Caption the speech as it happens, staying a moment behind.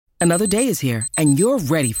Another day is here, and you're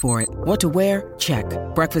ready for it. What to wear? Check.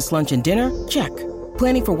 Breakfast, lunch, and dinner? Check.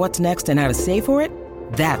 Planning for what's next and how to save for it?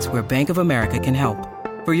 That's where Bank of America can help.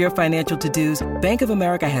 For your financial to-dos, Bank of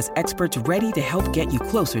America has experts ready to help get you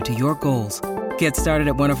closer to your goals. Get started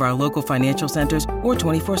at one of our local financial centers or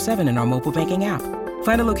 24/7 in our mobile banking app.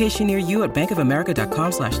 Find a location near you at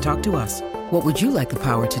bankofamerica.com/talktous. What would you like the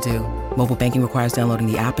power to do? Mobile banking requires downloading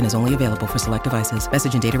the app and is only available for select devices.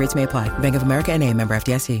 Message and data rates may apply. Bank of America N.A., member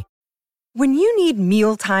FDIC. When you need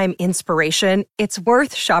mealtime inspiration, it's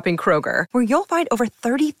worth shopping Kroger, where you'll find over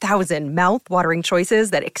 30,000 mouth-watering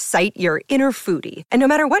choices that excite your inner foodie. And no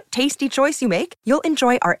matter what tasty choice you make, you'll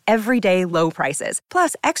enjoy our everyday low prices,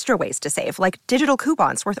 plus extra ways to save, like digital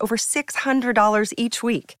coupons worth over $600 each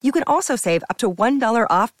week. You can also save up to $1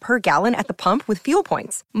 off per gallon at the pump with fuel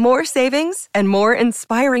points. More savings and more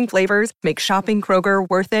inspiring flavors make shopping Kroger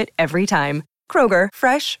worth it every time. Kroger,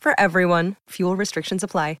 fresh for everyone. Fuel restrictions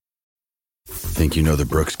apply. Think you know the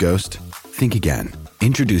Brooks Ghost? Think again.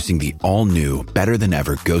 Introducing the all-new,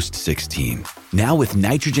 better-than-ever Ghost 16. Now with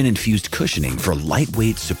nitrogen-infused cushioning for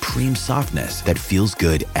lightweight, supreme softness that feels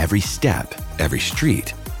good every step, every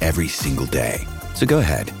street, every single day. So go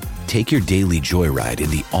ahead, take your daily joyride in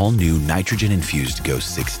the all-new nitrogen-infused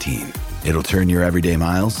Ghost 16. It'll turn your everyday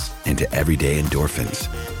miles into everyday endorphins.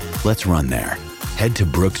 Let's run there. Head to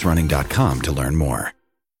brooksrunning.com to learn more.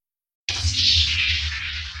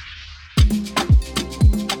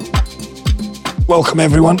 Welcome,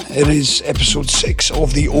 everyone. It is episode 6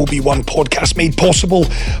 of the Obi-Wan podcast, made possible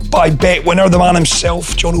by Bet Winner, the man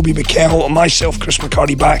himself, John Obi Mikel, and myself, Chris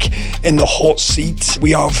McCarty, back in the hot seat.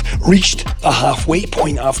 We have reached the halfway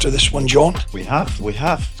point after this one, John. We have.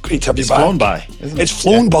 It's great to have you back. It's flown by, isn't it? It's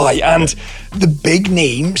flown by, and the big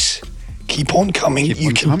names keep on coming.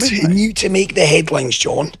 You continue to make the headlines,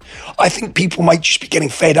 John. I think people might just be getting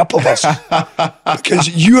fed up of us because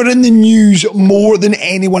you're in the news more than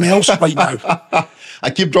anyone else right now.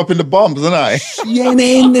 I keep dropping the bombs, don't I?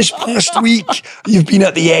 CNN this past week. You've been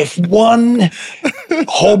at the F1,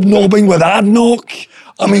 hobnobbing with Adnoc.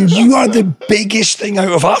 I mean, you are the biggest thing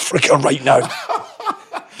out of Africa right now.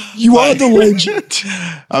 You are the legend.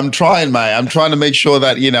 I'm trying, mate. I'm trying to make sure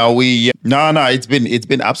that, we... No, it's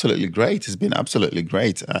been absolutely great. It's been absolutely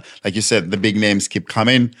great. Like you said, the big names keep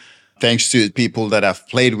coming. Thanks to people that I've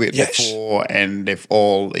played with before, and they've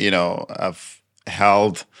all, have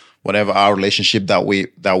held whatever our relationship that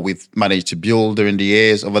we've managed to build over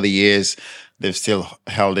the years. They've still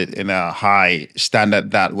held it in a high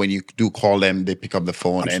standard that when you do call them, they pick up the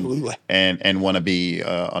phone and want to be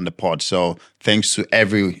on the pod. So thanks to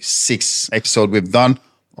every 6 episode we've done,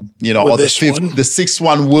 or the sixth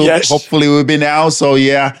one hopefully will be now. So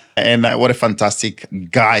yeah, and what a fantastic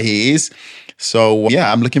guy he is. So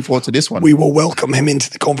yeah, I'm looking forward to this one. We will welcome him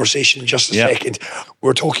into the conversation in just a second.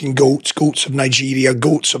 We're talking goats of Nigeria,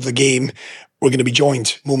 goats of the game. We're going to be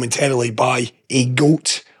joined momentarily by a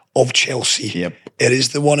goat of Chelsea. Yep. It is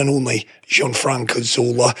the one and only Gianfranco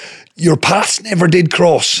Zola. Your paths never did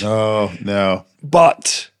cross. No.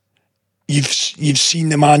 But you've seen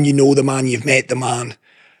the man, you know the man, you've met the man,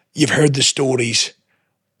 you've heard the stories.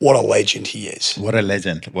 What a legend he is. What a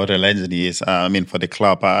legend he is. For the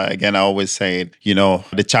club, again, I always say it,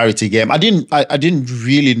 the charity game. I didn't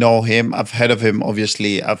really know him. I've heard of him,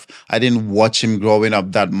 obviously. I didn't watch him growing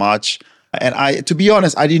up that much. And to be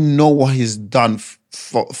honest, I didn't know what he's done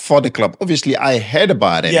for the club. Obviously, I heard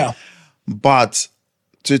about it. Yeah. But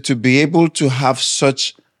to be able to have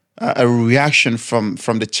such a reaction from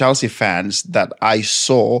the Chelsea fans that I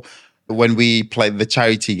saw when we played the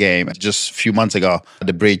charity game just a few months ago at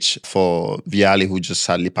the bridge for Vialli, who just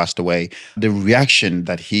sadly passed away, the reaction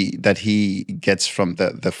that he gets from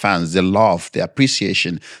the fans, the love, the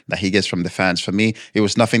appreciation that he gets from the fans, for me, it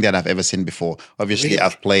was nothing that I've ever seen before. Obviously, really?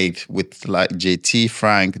 I've played with like JT,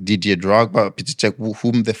 Frank, Didier Drogba, Peter Cech,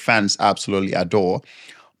 whom the fans absolutely adore.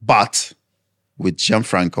 But with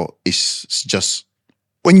Gianfranco, it's just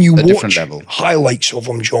when you a different watch level. Highlights of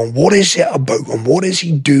him, John, what is it about him? What is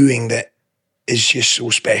he doing that is just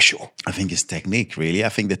so special? I think his technique, really. I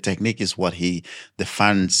think the technique is what the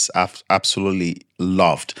fans have absolutely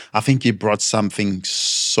loved. I think he brought something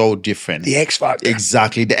so different. The X Factor.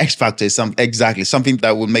 Exactly. The X Factor is something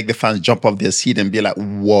that would make the fans jump off their seat and be like,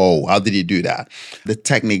 whoa, how did he do that? The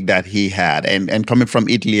technique that he had, and coming from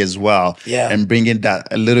Italy as well, and bringing that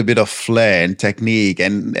a little bit of flair and technique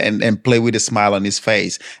and play with a smile on his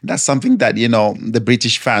face. That's something that, the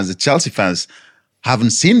British fans, the Chelsea fans,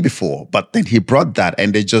 haven't seen before. But then he brought that,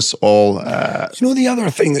 and they just all the other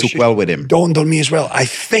thing that took well with him. Dawned on me as well. I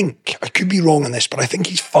think, I could be wrong on this, but I think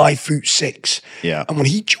he's 5'6". Yeah. And when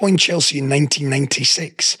he joined Chelsea in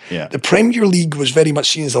 1996, Yeah. the Premier League was very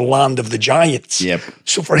much seen as the land of the giants. Yep.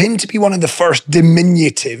 So for him to be one of the first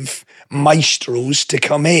diminutive maestros to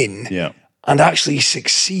come in and actually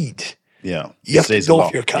succeed. Yeah, you have to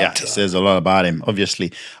doff your cap to it says a lot about him.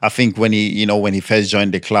 Obviously, I think when he first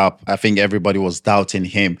joined the club, I think everybody was doubting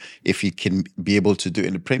him if he can be able to do it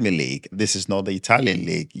in the Premier League. This is not the Italian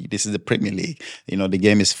league. This is the Premier League. The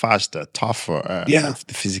game is faster, tougher.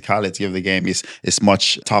 The physicality of the game is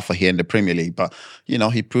much tougher here in the Premier League. But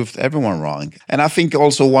he proved everyone wrong. And I think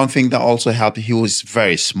also one thing that also helped, he was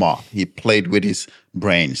very smart. He played with his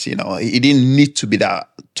brains. He didn't need to be that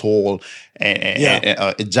tall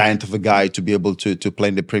a giant of a guy to be able to play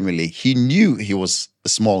in the Premier League. He knew he was a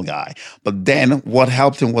small guy, but then what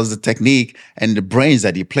helped him was the technique and the brains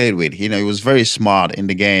that he played with. He was very smart in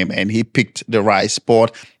the game, and he picked the right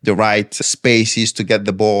spot, the right spaces to get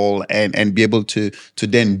the ball and be able to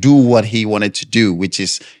then do what he wanted to do, which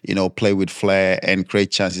is play with flair and create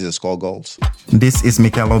chances and score goals. This is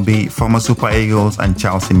Mikel Obi, former Super Eagles and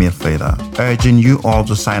Chelsea midfielder, urging you all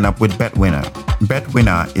to sign up with BetWinner.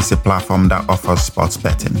 BetWinner is a platform that offers sports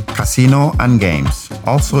betting, casino, and games.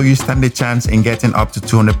 Also, you stand a chance in getting up to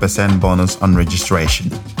 200% bonus on registration.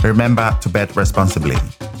 Remember to bet responsibly.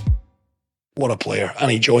 What a player.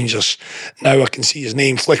 And he joins us now. I can see his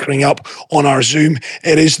name flickering up on our Zoom.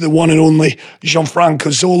 It is the one and only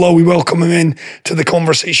Gianfranco Zola. We welcome him in to the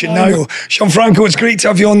conversation now. Gianfranco, it's great to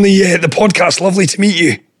have you on the podcast. Lovely to meet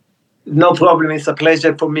you. No problem. It's a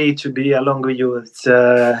pleasure for me to be along with you. It's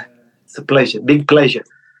a pleasure, big pleasure.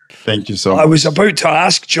 Thank you so much. I was about to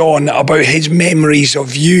ask John about his memories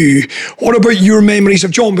of you. What about your memories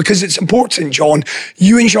of John? Because it's important, John.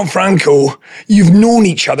 You and Gianfranco, you've known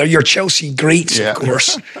each other. You're Chelsea greats, of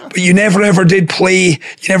course. But you never ever did play.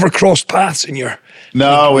 You never crossed paths in your...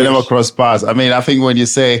 No, we never crossed paths. I mean, I think when you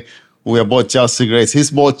say we are both Chelsea greats,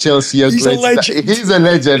 he's more Chelsea greats. He's a legend. He's a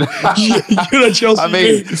legend. You're a Chelsea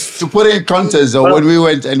great. To put it in context, when we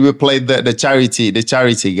went and we played the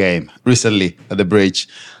charity game recently at the Bridge,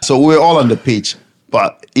 so we were all on the pitch,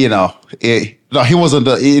 but he was on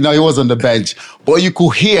the bench, but you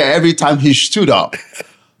could hear every time he stood up.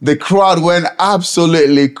 The crowd went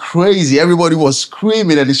absolutely crazy. Everybody was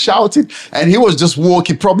screaming and shouting. And he was just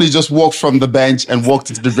he probably just walked from the bench and walked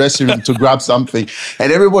into the dressing room to grab something.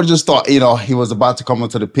 And everybody just thought, he was about to come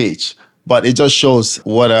onto the pitch. But it just shows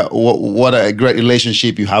what a great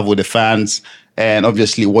relationship you have with the fans, and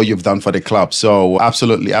obviously what you've done for the club. So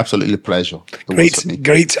absolutely pleasure. Great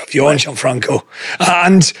to have you on, Gianfranco.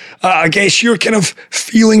 And I guess your kind of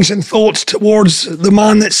feelings and thoughts towards the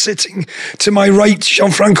man that's sitting to my right,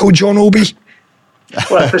 Gianfranco, John Obi.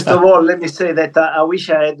 Well, first of all, let me say that I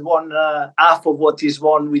wish I had won half of what is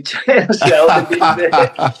won with Chelsea. I would have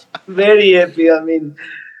been very happy. I mean,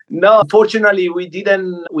 no, fortunately, we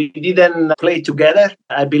didn't play together.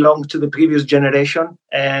 I belong to the previous generation,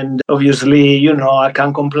 and obviously, I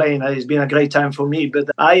can't complain. It's been a great time for me. But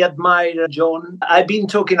I admire John. I've been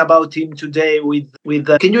talking about him today with.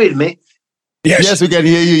 Can you hear me? Yes, we can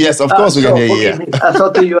hear you. Yes, of course we can hear you. Yeah. I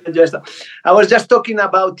thought I was just talking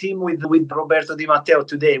about him with Roberto Di Matteo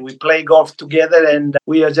today. We play golf together, and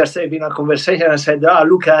we are just having a conversation. I said,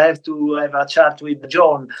 look, I have to have a chat with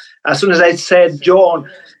John. As soon as I said John,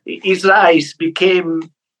 his eyes became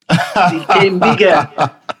bigger.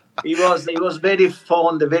 He was very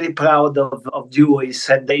fond, very proud of you. He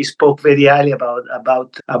said he spoke very highly about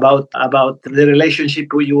the relationship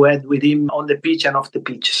you had with him on the pitch and off the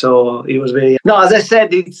pitch. So he was very. No, as I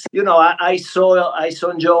said, it's I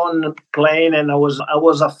saw John playing, and I was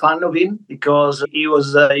a fan of him because he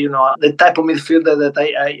was the type of midfielder that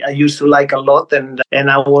I used to like a lot, and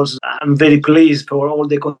I'm very pleased for all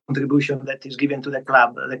the contribution that he's given to the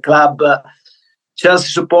club. The club. Chelsea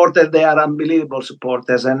supporters, they are unbelievable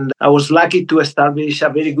supporters. And I was lucky to establish a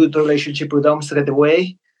very good relationship with them straight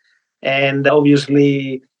away. And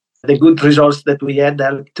obviously, the good results that we had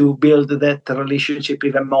helped to build that relationship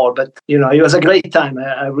even more. But, it was a great time.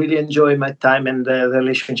 I really enjoyed my time and the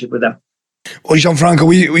relationship with them. Well, Gianfranco,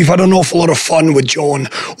 we've had an awful lot of fun with John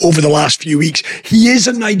over the last few weeks. He is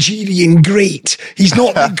a Nigerian great. He's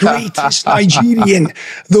not the greatest Nigerian,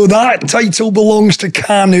 though that title belongs to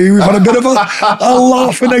Kanu. We've had a bit of a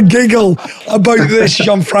laugh and a giggle about this,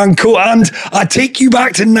 Gianfranco. And I take you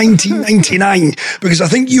back to 1999, because I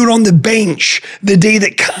think you were on the bench the day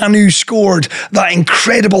that Kanu scored that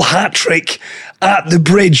incredible hat-trick at the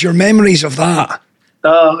Bridge. Your memories of that?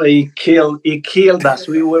 Oh, he killed us.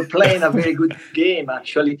 We were playing a very good game,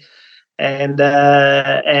 actually. And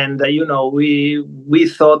we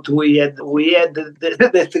thought we had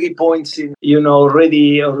the 3 points in,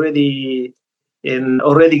 already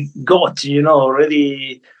got,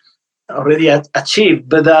 already achieved.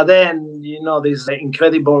 But then, this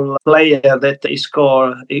incredible player that he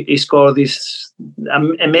scored this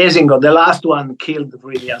amazing goal. The last one killed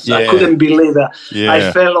really us. I couldn't believe it. Yeah.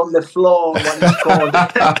 I fell on the floor when he scored.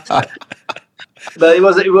 But it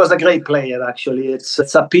was a great player, actually.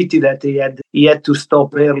 It's a pity that he had to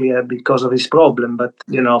stop earlier because of his problem. But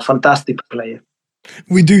fantastic player.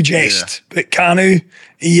 We do jest, but Kanu,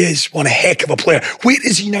 he is one heck of a player. Where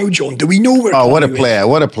is he now, John? Do we know where? Oh, what a player!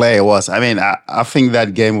 What a player it was. I mean, I think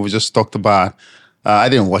that game we just talked about. I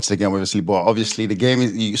didn't watch the game, obviously, but obviously the game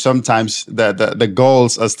is sometimes the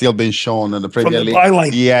goals are still being shown in the Premier League. From the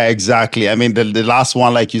byline. Yeah, exactly. I mean, the last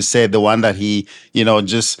one, like you said, the one that he,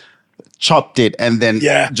 just chopped it and then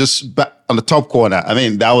just back on the top corner. I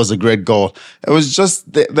mean, that was a great goal. It was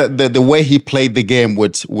just the way he played the game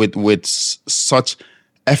with such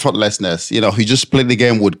effortlessness. He just played the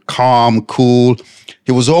game with calm, cool.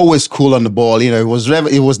 He was always cool on the ball. He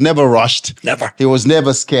was never rushed. Never. He was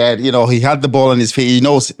never scared. He had the ball on his feet. He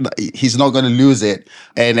knows he's not going to lose it.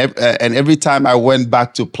 And every time I went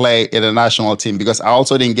back to play in the national team, because I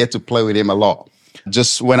also didn't get to play with him a lot.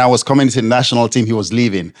 Just when I was coming to the national team, he was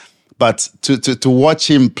leaving. But to watch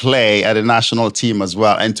him play at a national team as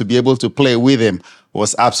well and to be able to play with him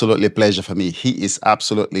was absolutely a pleasure for me. He is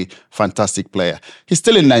absolutely fantastic player. He's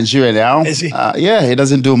still in Nigeria now. Is he? Yeah, he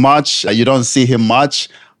doesn't do much. You don't see him much.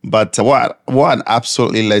 But what an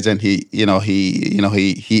absolutely legend he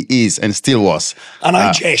is and still was. And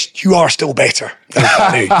I jest, you are still better.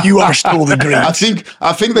 You are still the great. I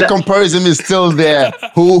think the comparison is still there.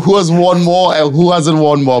 Who has won more and who hasn't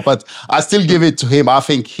won more? But I still give it to him. I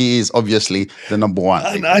think he is obviously the number one.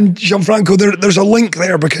 And Gianfranco, there's a link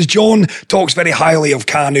there because John talks very highly of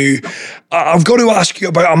Kanu. I've got to ask you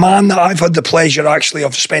about a man that I've had the pleasure actually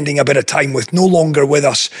of spending a bit of time with, no longer with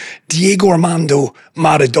us, Diego Armando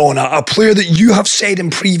Maradona, a player that you have said in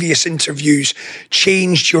previous interviews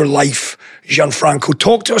changed your life, Gianfranco.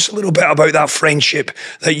 Talk to us a little bit about that friendship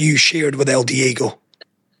that you shared with El Diego.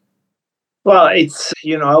 Well, it's,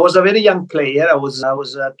 I was a very young player. I was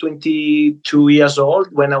 22 years old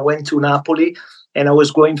when I went to Napoli, and I was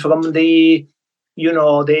going from there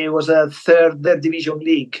was a third division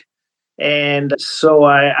league. And so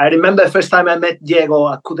I remember the first time I met Diego,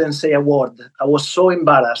 I couldn't say a word. I was so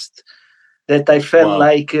embarrassed that I felt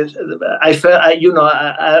like I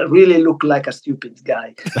really looked like a stupid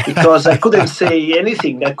guy because I couldn't say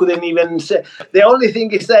anything. I couldn't even say. The only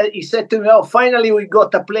thing he said to me, "Oh, finally we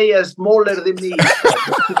got a player smaller than me."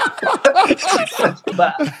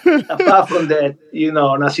 But apart from that,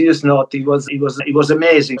 on a serious note, it was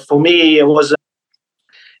amazing for me. It was.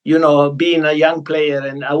 Being a young player,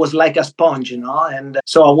 and I was like a sponge, and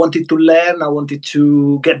so I wanted to learn, I wanted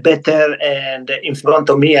to get better, and in front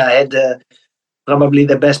of me, I had probably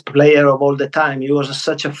the best player of all the time. He was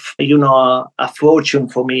such a fortune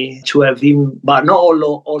for me to have him, but not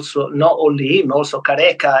only him, also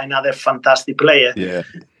Careca, another fantastic player. Yeah.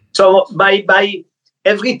 So by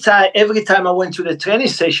every time I went to the training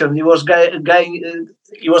session, it was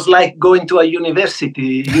like going to a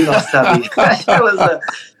university, study.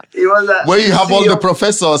 It was where you have all the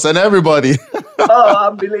professors and everybody. Oh,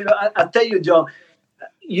 unbelievable! I tell you, John.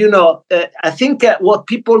 I think what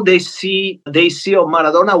people they see of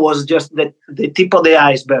Maradona was just the tip of the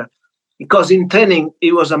iceberg. Because in training,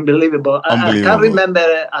 it was unbelievable. I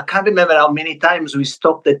can't remember how many times we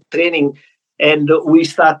stopped the training and we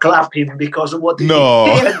start clapping because of what he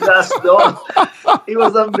had just done. It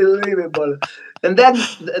was unbelievable. And then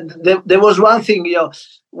there was one thing,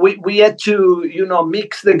 we had to,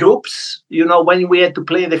 mix the groups, when we had to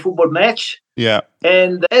play the football match. Yeah.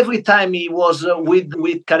 And every time he was with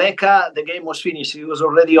Careca, the game was finished. It was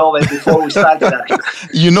already over before we started.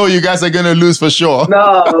 You guys are going to lose for sure.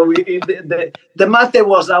 No, the matter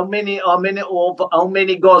was how many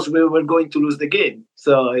goals we were going to lose the game.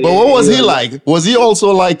 So, but what was he like? Was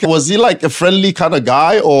he like a friendly kind of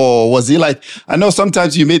guy, or was he like? I know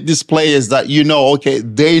sometimes you meet these players that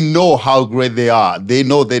they know how great they are. They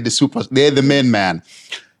know they're the main man.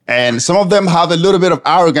 And some of them have a little bit of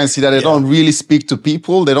arrogance that they don't really speak to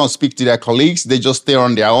people. They don't speak to their colleagues. They just stay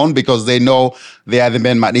on their own because they know they are the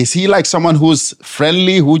main man. Is he like someone who's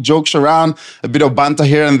friendly, who jokes around, a bit of banter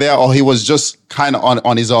here and there, or he was just kind of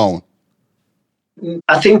on his own?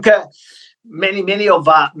 I think many of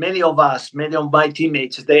my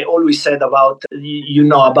teammates, they always said about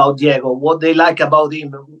Diego. What they like about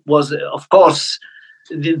him was, of course,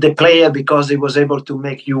 the player, because he was able to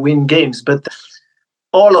make you win games, but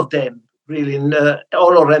all of them, really.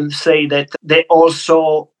 All of them say that they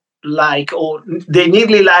also like, or they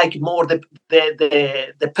nearly like more the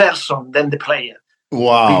person than the player.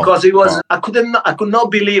 Wow. Because it was, I could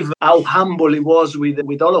not believe how humble he was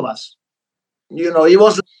with all of us. He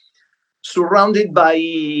was surrounded by,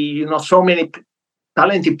 so many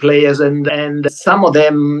talented players, and some of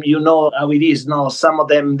them, how it is. No, some of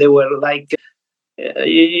them, they were like,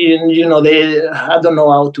 they, I don't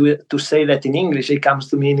know how to say that in English. It comes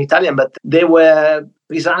to me in Italian, but they were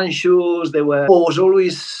presumptuous. They was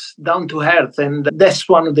always down to earth, and that's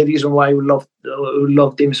one of the reasons why we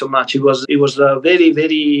loved him so much. He was very,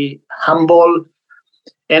 very humble,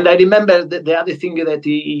 and I remember the other thing that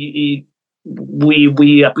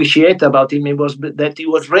we appreciate about him was that he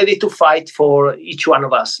was ready to fight for each one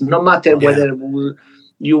of us, no matter whether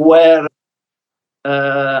you were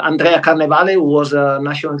Andrea Carnevale, who was a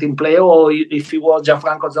national team player, or if he was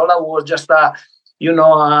Gianfranco Zola, who was just a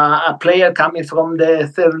player coming from the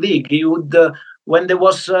third league. He would, when there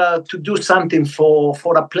was to do something for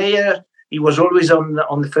a player, he was always on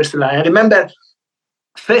the first line. I remember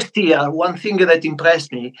first year, one thing that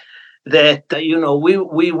impressed me, that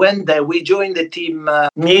we went there, we joined the team.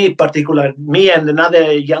 Me and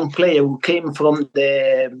another young player who came from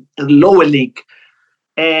the lower league.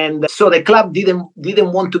 And so the club didn't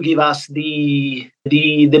want to give us the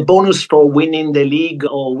bonus for winning the league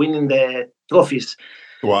or winning the trophies.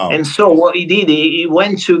 Wow! And so what he did, he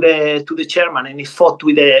went to the chairman and he fought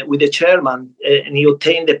with the chairman, and he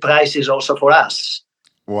obtained the prizes also for us.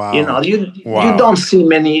 Wow! You don't see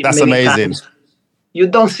many. That's many amazing. Times. You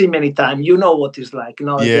don't see many times. You know what it's like.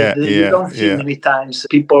 No, you don't see many times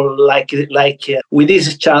people like with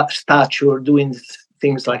this stature doing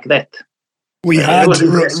things like that. We had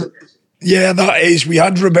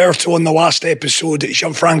Roberto on the last episode,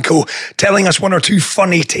 Gianfranco, telling us one or two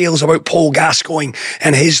funny tales about Paul Gascoigne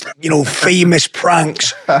and his, famous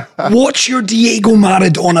pranks. What's your Diego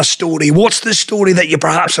Maradona story? What's the story that you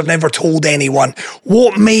perhaps have never told anyone?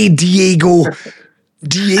 What made Diego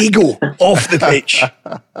off the pitch?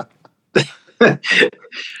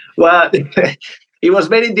 Well, it was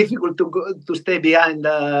very difficult to stay behind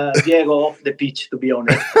Diego off the pitch, to be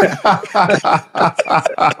honest.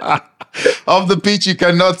 Off the pitch, you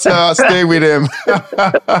cannot stay with him.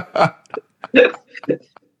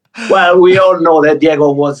 Well, we all know that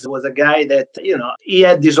Diego was a guy that, he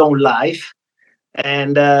had his own life.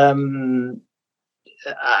 And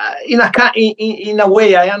in a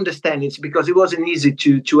way, I understand it, because it wasn't easy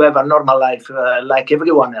to have a normal life like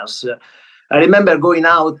everyone else. I remember going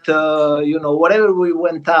out, wherever we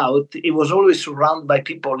went out, he was always surrounded by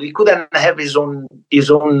people. He couldn't have his own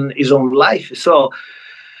life. So,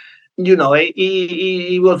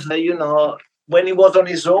 he was, when he was on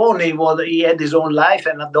his own, he had his own life,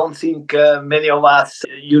 and I don't think many of us,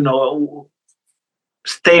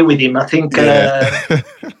 stay with him. I think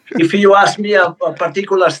if you ask me a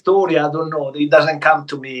particular story, I don't know. It doesn't come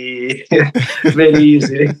to me very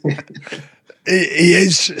easily. He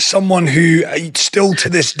is someone who still to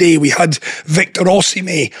this day, we had Victor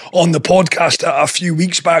Osimhen on the podcast a few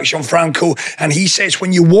weeks back, Gianfranco, and he says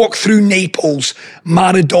when you walk through Naples,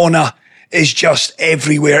 Maradona is just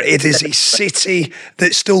everywhere. It is a city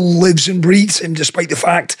that still lives and breathes him, despite the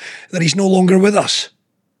fact that he's no longer with us.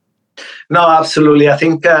 No, absolutely. I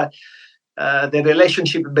think the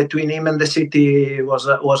relationship between him and the city was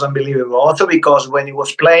unbelievable. Also because when he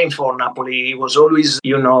was playing for Napoli, he was always,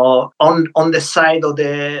 on the side of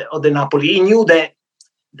the Napoli. He knew that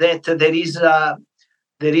there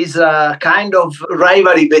is a kind of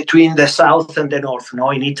rivalry between the south and the north.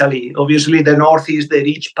 In Italy, obviously the north is the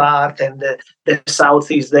rich part and the south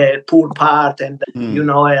is the poor part. And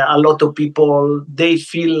a lot of people, they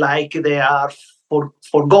feel like they are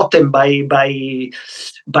forgotten by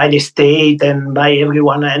the state and by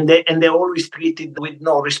everyone, and they're always treated with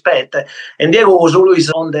no respect. And Diego was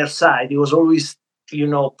always on their side. He was always,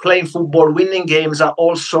 playing football, winning games, are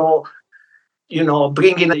also,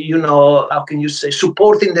 bringing, how can you say,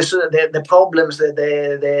 supporting the problems that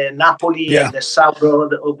the Napoli and the south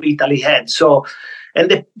of Italy had. So,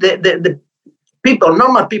 and the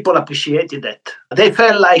normal people appreciated that. They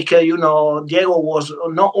felt like, Diego was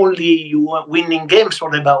not only winning games for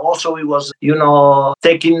them, but also he was,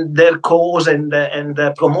 taking their cause and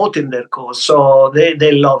promoting their cause. So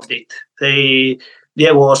they loved it.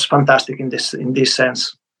 Diego was fantastic in this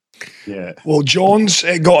sense. Yeah. Well, John's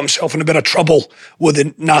got himself in a bit of trouble with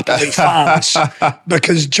the Napoli fans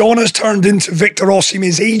because John has turned into Victor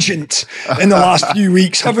Osimhen's agent in the last few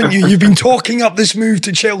weeks, haven't you? You've been talking up this move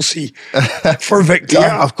to Chelsea for Victor.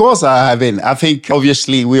 Yeah, of course I have been. I think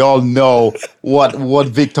obviously we all know what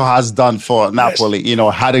Victor has done for Napoli. Yes. You know,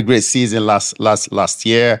 had a great season last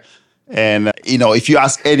year. And if you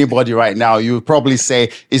ask anybody right now, you would probably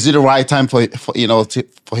say, is it the right time for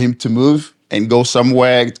him to move and go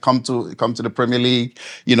somewhere, come to the Premier League,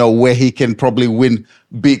 where he can probably win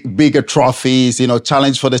bigger trophies,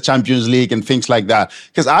 challenge for the Champions League and things like that.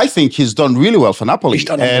 Because I think he's done really well for Napoli.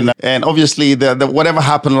 And obviously the whatever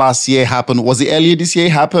happened last year happened. Was it earlier this year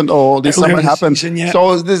happened or this summer happened? Season, yeah.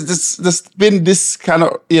 So there's been this kind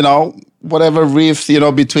of, whatever rift,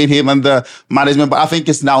 between him and the management. But I think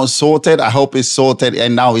it's now sorted. I hope it's sorted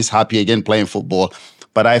and now he's happy again playing football.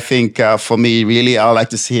 But I think for me, really, I would like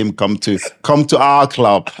to see him come to our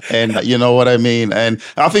club, and you know what I mean. And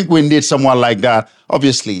I think we need someone like that.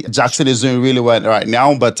 Obviously, Jackson is doing really well right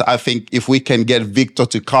now, but I think if we can get Victor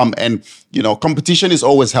to come, and competition is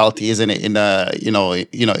always healthy, isn't it? In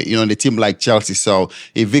in a team like Chelsea. So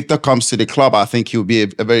if Victor comes to the club, I think he'll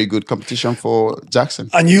be a very good competition for Jackson.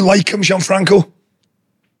 And you like him, Gianfranco?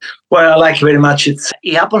 Well, I like it very much.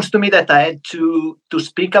 It happens to me that I had to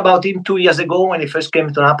speak about him 2 years ago when he first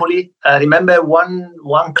came to Napoli. I remember one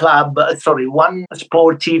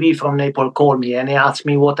sport TV from Naples called me and he asked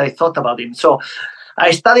me what I thought about him. So I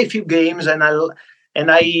studied a few games and I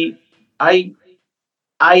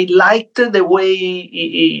liked the way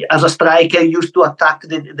he, as a striker, used to attack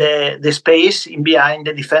the space in behind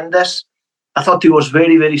the defenders. I thought he was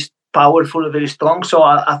very, very powerful, very strong. So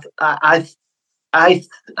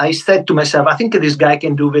I said to myself, I think this guy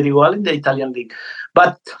can do very well in the Italian league.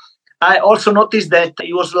 But I also noticed that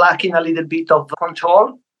he was lacking a little bit of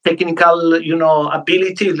control, technical,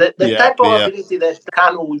 ability, the type of ability that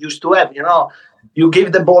Kanu used to have. You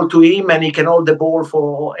give the ball to him and he can hold the ball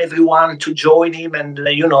for everyone to join him and,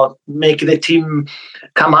 make the team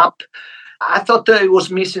come up. I thought he was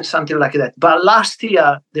missing something like that. But last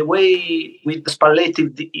year, the way with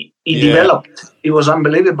Spalletti he developed, it was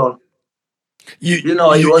unbelievable. You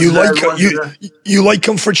like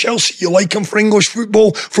him for Chelsea? You like him for English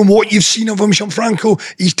football? From what you've seen of him, Gianfranco,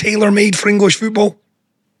 he's tailor-made for English football?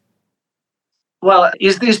 Well,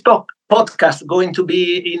 is this podcast going to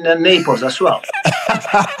be in Naples as well?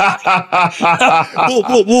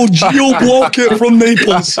 we'll geo-block it from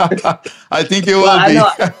Naples. I think it will be.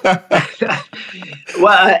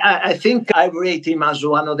 Well, I think I rate him as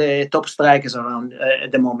one of the top strikers around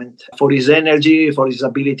at the moment for his energy, for his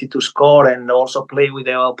ability to score and also play with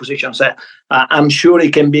the opposition. So I'm sure he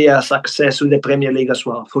can be a success with the Premier League as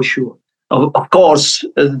well, for sure. Of course,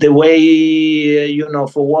 the way,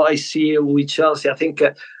 for what I see with Chelsea, I think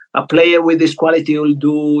a player with this quality will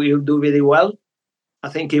do very well. I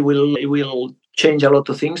think he will change a lot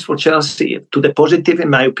of things for Chelsea to the positive, in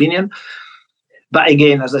my opinion. But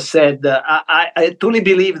again, as I said, I truly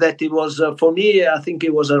believe that it was, for me, I think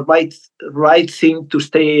it was a right thing to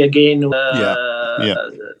stay again.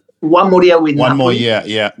 One more year with Napoli. One more year,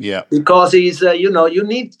 yeah. Because he's, you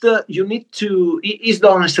need to. He's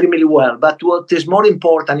done extremely well. But what is more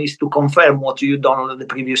important is to confirm what you done the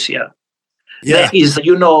previous year. Yeah, that is,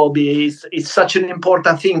 it's such an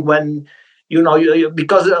important thing when.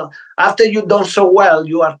 Because after you've done so well,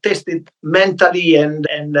 you are tested mentally and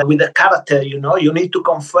with the character, you need to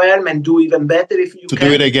confirm and do even better if you can. To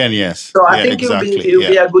do it again, yes. So I think it'll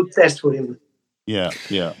be a good test for him. Yeah.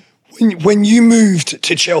 When you moved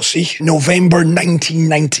to Chelsea, November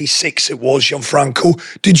 1996 it was, Gianfranco,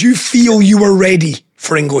 did you feel you were ready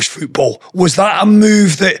for English football? Was that a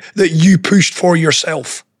move that you pushed for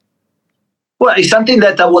yourself? Well, it's something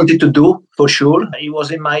that I wanted to do, for sure. It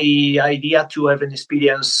was in my idea to have an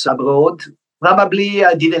experience abroad. Probably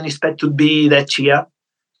I didn't expect to be that year.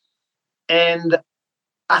 And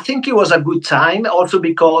I think it was a good time, also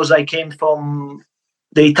because I came from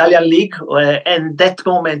the Italian league. And that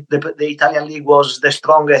moment, the Italian league was the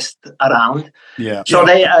strongest around. Yeah. So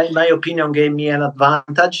they, in my opinion, gave me an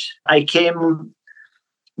advantage. I came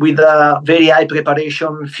with a very high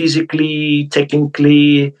preparation, physically,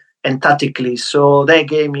 technically, and tactically, so they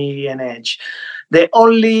gave me an edge. The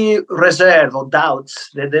only reserve or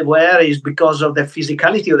doubts that there were is because of the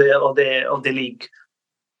physicality of the league.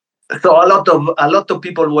 So a lot of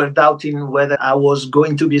people were doubting whether I was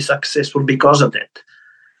going to be successful because of that.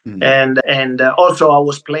 And also I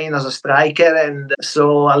was playing as a striker, and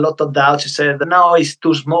so a lot of doubts said, "No, it's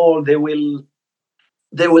too small. They will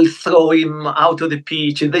they will throw him out of the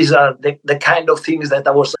pitch. These are the kind of things that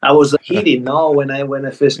I was hearing, when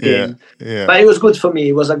I first came. Yeah. But it was good for me.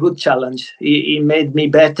 It was a good challenge. He made me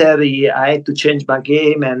better. I had to change my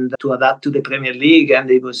game and to adapt to the Premier League,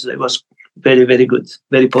 and it was very, very good,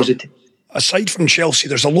 very positive. Aside from Chelsea,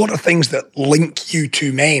 there's a lot of things that link you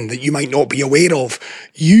two men that you might not be aware of.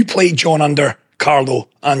 You played, John, under Carlo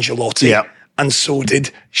Ancelotti. Yeah. And so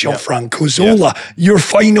did Gianfranco Zola. Yeah. Your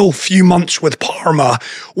final few months with Parma,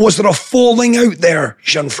 was there a falling out there,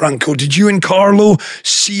 Gianfranco? Did you and Carlo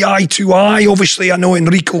see eye to eye? Obviously, I know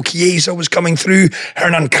Enrico Chiesa was coming through,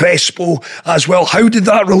 Hernan Crespo as well. How did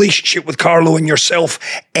that relationship with Carlo and yourself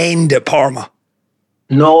end at Parma?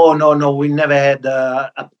 No. We never had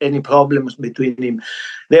any problems between him.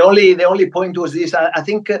 The only point was this. I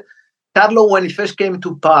think Carlo, when he first came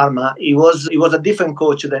to Parma, he was a different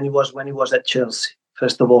coach than he was when he was at Chelsea.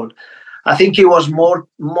 First of all, I think he was more.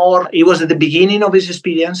 He was at the beginning of his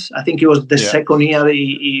experience. I think it was the second year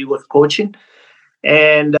he was coaching,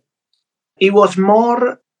 and he was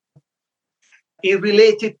more. He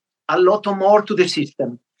related a lot more to the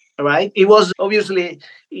system. Right? He was obviously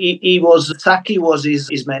Sacchi was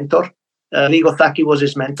his mentor. Rigo Sacchi was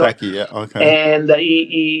his mentor. Sacchi, yeah, okay. And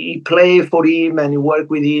he played for him and he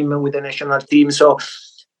worked with him with the national team. So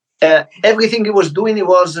everything he was doing, it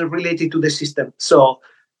was related to the system. So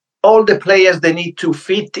all the players, they need to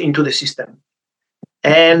fit into the system.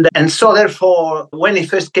 And so therefore, when he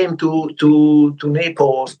first came to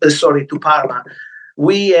Parma,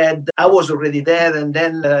 I was already there, and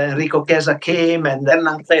then Enrico Chiesa came, and then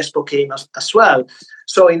Hernan Crespo came as well.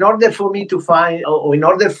 So in order for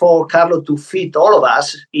Carlo to fit all of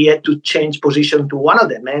us, he had to change position to one of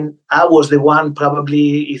them. And I was the one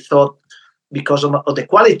probably he thought, because of the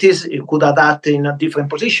qualities, he could adapt in a different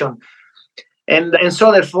position. And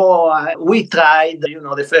so therefore, we tried,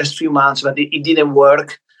 the first few months, but it didn't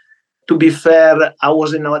work. To be fair, I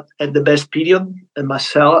was not at the best period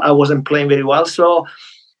myself. I wasn't playing very well. So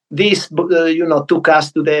this, took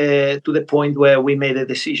us to the point where we made a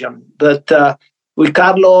decision. But with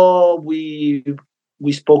Carlo, we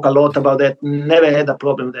spoke a lot about that. Never had a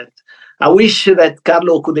problem with that. I wish that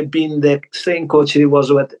Carlo could have been the same coach he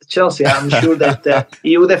was with Chelsea. I'm sure that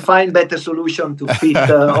he would have found better solution to fit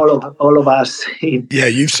all of us in. Yeah,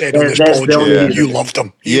 you've said on this podcast, you loved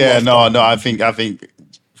him. I think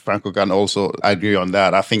Franco can also agree on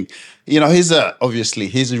that. I think, he's a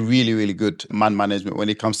really, really good man management when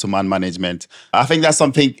it comes to man management. I think that's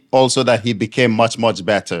something also that he became much, much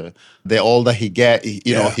better. The older he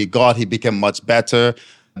he became much better.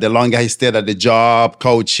 The longer he stayed at the job,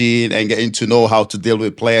 coaching and getting to know how to deal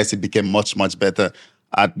with players, he became much, much better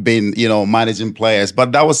at being, managing players.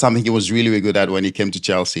 But that was something he was really, really good at when he came to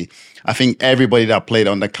Chelsea. I think everybody that played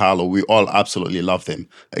under Carlo, we all absolutely loved him.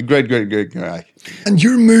 A great, great, great guy. And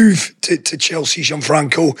your move to Chelsea,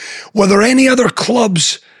 Gianfranco, were there any other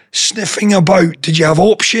clubs sniffing about? Did you have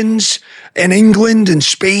options in England and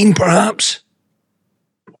Spain, perhaps?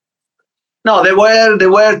 No, there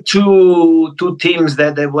were two teams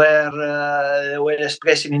that they were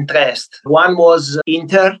expressing interest. One was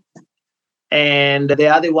Inter, and the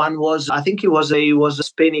other one was, I think it was a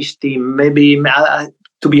Spanish team. Maybe,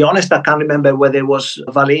 to be honest, I can't remember whether it was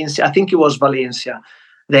Valencia. I think it was Valencia.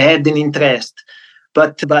 They had an interest,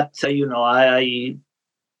 but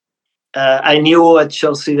I knew at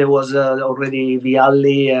Chelsea there was already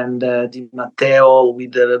Vialli and Di Matteo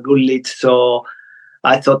with Gullit, so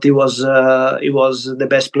I thought it was the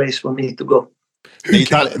best place for me to go.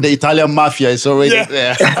 The Italian mafia is already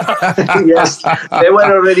there. Yes, they were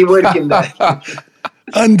already working there.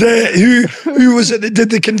 And who was it that did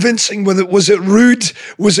the convincing with it? Was it Ruud?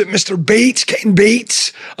 Was it Mr. Bates, Ken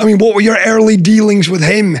Bates? I mean, what were your early dealings with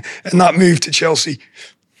him in that move to Chelsea?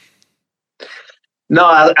 No,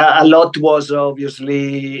 a lot was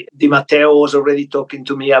obviously Di Matteo was already talking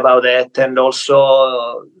to me about that, and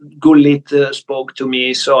also Gullit spoke to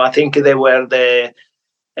me. So I think they were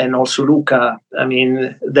and also Luca. I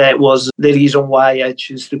mean, that was the reason why I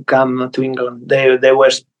chose to come to England. They were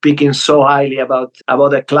speaking so highly about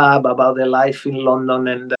the club, about their life in London,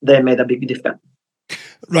 and they made a big difference.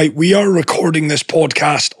 Right, we are recording this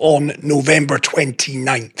podcast on November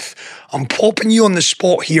 29th. I'm popping you on the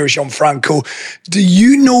spot here, Gianfranco. Do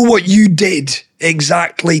you know what you did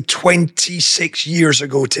exactly 26 years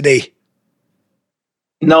ago today?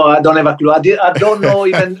 No, I don't have a clue. I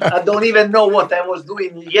don't even know what I was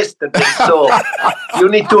doing yesterday. So you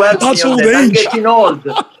need to help that's me on old that. age. I'm getting old.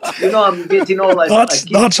 I'm getting old.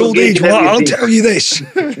 That's old age. Well, I'll tell you this.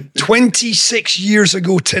 26 years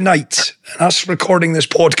ago tonight, and us recording this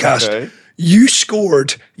podcast, you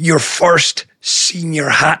scored your first senior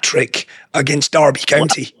hat-trick against Derby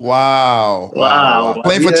County. Wow.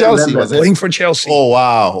 Playing for I Chelsea, remember. was it? Playing for Chelsea. Oh,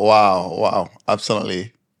 wow.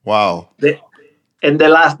 Absolutely. Wow. The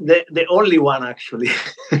only one, actually.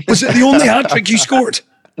 Was it the only hat-trick you scored?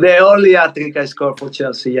 The only hat-trick I scored for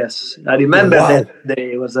Chelsea, yes. I remember that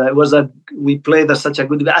day. We played such a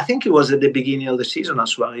good... I think it was at the beginning of the season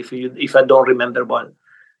as well, if I don't remember well.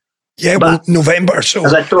 Yeah, but November. So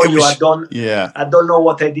as I told you, I don't know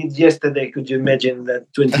what I did yesterday. Could you imagine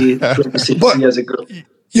that 26 years ago?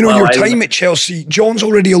 You know, your time at Chelsea, John's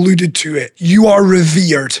already alluded to it. You are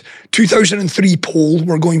revered. 2003 poll,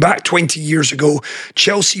 we're going back 20 years ago.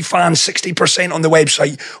 Chelsea fans, 60% on the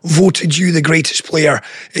website, voted you the greatest player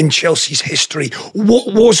in Chelsea's history.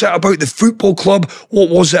 What was it about the football club? What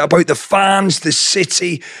was it about the fans, the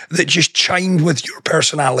city, that just chimed with your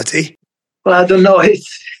personality? Well, I don't know.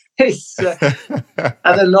 I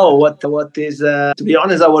don't know what is. To be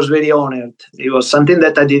honest, I was very honored. It was something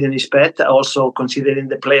that I didn't expect. Also, considering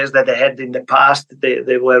the players that I had in the past,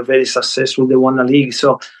 they were very successful. They won a league.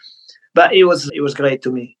 So, but it was great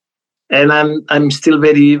to me, and I'm still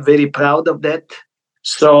very, very proud of that.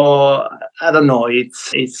 So I don't know.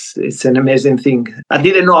 It's an amazing thing. I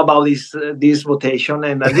didn't know about this votation,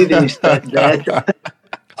 and I didn't expect that.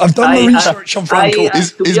 I've done the research on Franco.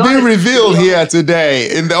 It's been revealed here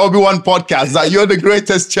today in the Obi-Wan podcast that you're the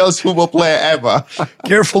greatest Chelsea football player ever.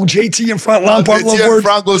 Careful, JT and Frank Lampard.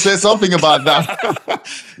 Gianfranco said something about that.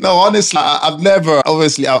 No, honestly, I've never.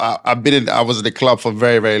 Obviously, I was at the club for a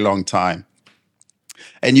very, very long time,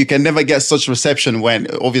 and you can never get such reception when.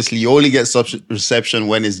 Obviously, you only get such reception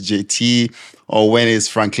when it's JT or when it's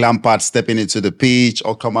Frank Lampard stepping into the pitch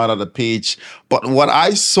or come out of the pitch. But what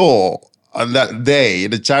I saw on that day,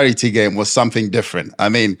 the charity game, was something different. I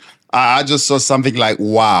mean, I just saw something like,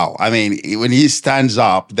 wow. I mean, when he stands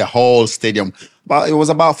up, the whole stadium, but it was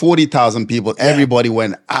about 40,000 people. Yeah. Everybody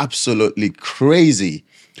went absolutely crazy.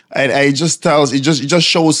 And it just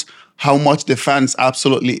shows how much the fans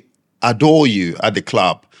absolutely adore you at the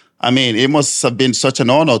club. I mean, it must have been such an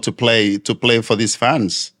honor to play for these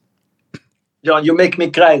fans. John, you make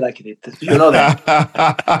me cry like it. You know that.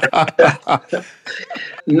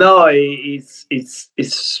 No, it's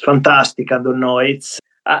fantastic. I don't know.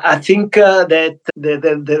 I think that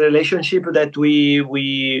the relationship that we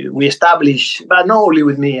established, but not only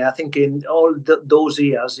with me. I think in all those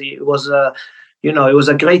years, it was a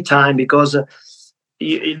great time because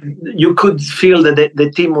you could feel that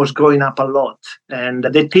the team was growing up a lot, and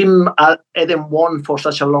the team hadn't won for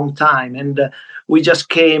such a long time, and we just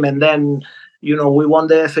came, and then. We won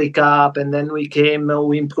the FA Cup, and then we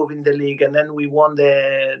improved in the league, and then we won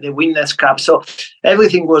the Winners' Cup. So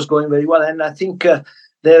everything was going very well, and I think the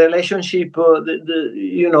relationship,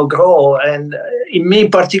 grow. And in me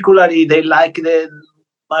particularly, they like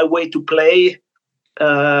my way to play.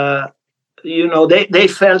 They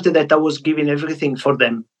felt that I was giving everything for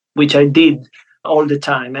them, which I did all the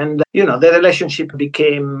time, and the relationship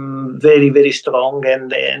became very, very strong,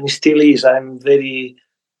 and still is.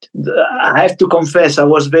 I have to confess, I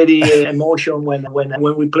was very emotional when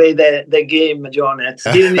we played the game, John. I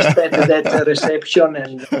didn't expect that reception,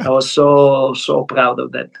 and I was so proud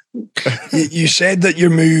of that. You said that your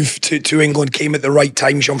move to England came at the right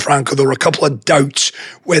time, Gianfranco. There were a couple of doubts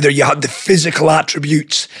whether you had the physical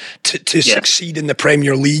attributes to succeed in the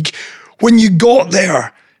Premier League. When you got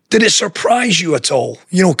there, did it surprise you at all?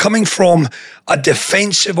 Coming from a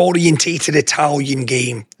defensive-orientated Italian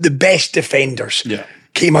game, the best defenders. Yeah.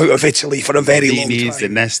 Came out of Italy for a very long time. The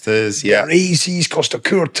Nestas, Baresi's, Costa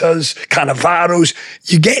Curtas, Cannavaros.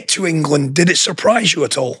 You get to England, did it surprise you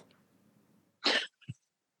at all?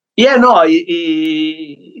 Yeah, no,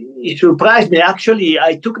 it surprised me. Actually,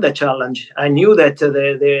 I took the challenge. I knew that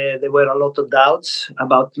there were a lot of doubts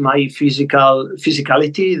about my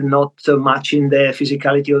physicality, not matching the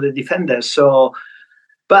physicality of the defenders. So,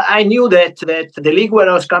 but I knew that the league where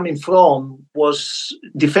I was coming from was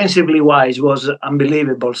defensively wise was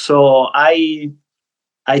unbelievable. So I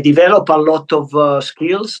developed a lot of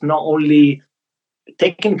skills, not only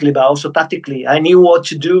technically but also tactically. I knew what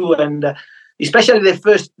to do, and especially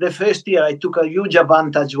the first year, I took a huge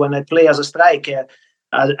advantage when I play as a striker.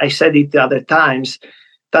 I said it the other times.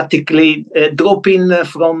 Tactically dropping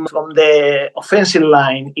from the offensive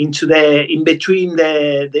line in between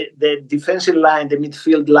the defensive line, the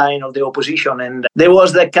midfield line of the opposition, and there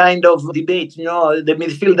was that kind of debate. The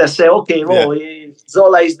midfielder say, "Okay,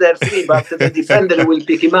 Zola is there free, but the defender will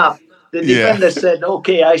pick him up." The defender said,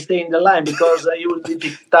 "Okay, I stay in the line because you will be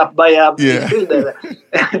picked up by a midfielder."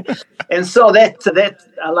 And so that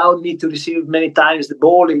allowed me to receive many times the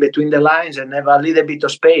ball in between the lines and have a little bit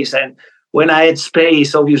of space. And when I had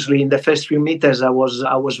space, obviously in the first few meters, I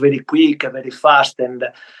was very quick, very fast, and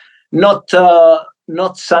not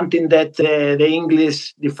something that the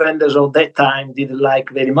English defenders of that time didn't like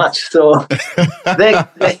very much. So that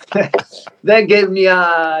gave me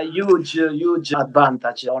a huge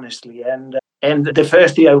advantage, honestly. And the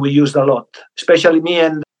first year we used a lot, especially me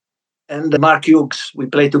and Mark Hughes. We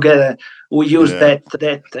played together. We used that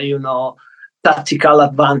tactical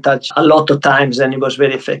advantage a lot of times, and it was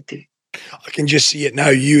very effective. I can just see it now.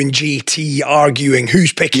 You and JT arguing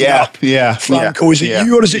who's picking up. Yeah, Franco, is it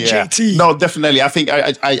you or is it JT? No, definitely. I think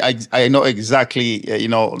I know exactly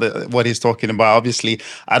what he's talking about. Obviously,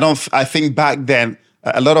 I think back then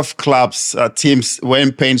a lot of clubs teams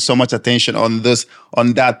weren't paying so much attention on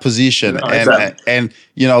that position, and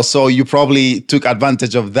so you probably took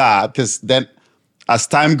advantage of that, because then, as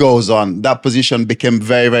time goes on, that position became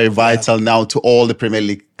very, very vital now to all the Premier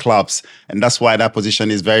League clubs. And that's why that position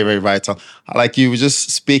is very, very vital. Like you were just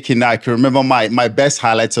speaking, I can remember my best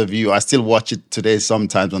highlights of you. I still watch it today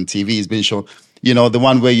sometimes on TV. It's been shown. The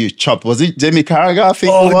one where you chopped, was it Jamie Carragher? I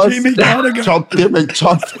think it was. Jamie Carragher. Chopped him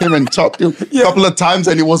a couple of times,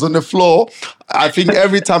 and he was on the floor. I think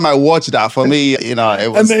every time I watch that, for me, it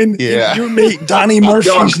was. And then your mate Danny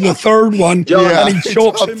Murphy's the third one, and he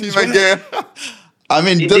chops him again. I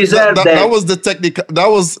mean, that was the technique. That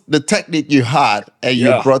was the technique you had, and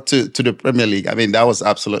you brought to the Premier League. I mean, that was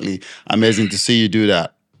absolutely amazing to see you do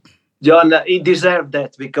that. John, he deserved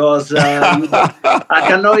that, because I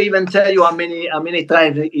cannot even tell you how many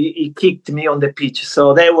times he kicked me on the pitch.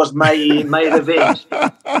 So that was my revenge.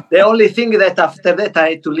 The only thing that after that I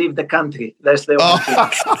had to leave the country. That's the only thing.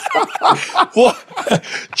 Well,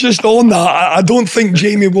 just on that, I don't think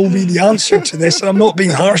Jamie will be the answer to this, and I'm not being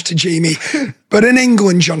harsh to Jamie. But in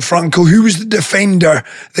England, Gianfranco, who was the defender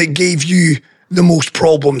that gave you the most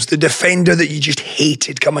problems? The defender that you just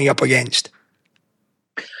hated coming up against?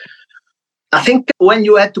 I think when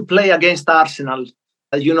you had to play against Arsenal,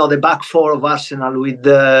 the back four of Arsenal with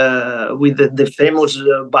the famous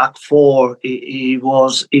back four, it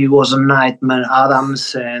was a nightmare.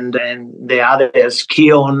 Adams and the others,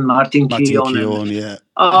 Martin Keown.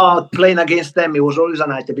 Playing against them, it was always a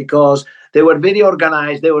nightmare, because they were very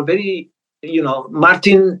organized. They were very,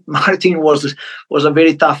 Martin was a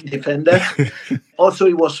very tough defender. Also,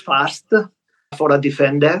 he was fast for a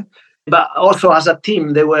defender. But also as a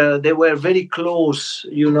team, they were very close,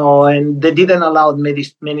 and they didn't allow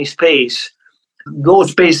many space. Those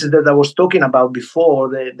spaces that I was talking about before,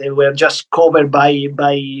 they were just covered by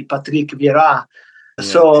Patrick Vieira.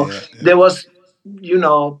 There was,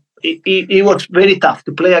 it was very tough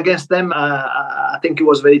to play against them. I think it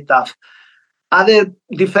was very tough. Other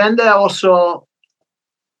defender also,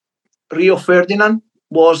 Rio Ferdinand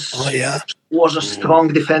was a strong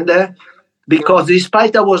defender. Because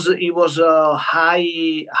despite he was a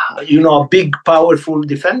high, a big, powerful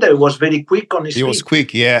defender, he was very quick on his feet. He was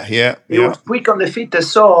quick, He was quick on the feet.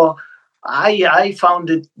 So I found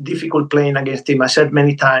it difficult playing against him. I said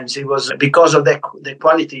many times it was because of the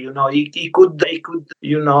quality. He could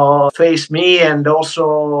face me and also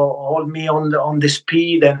hold me on the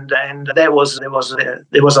speed, and there was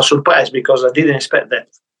a surprise, because I didn't expect that.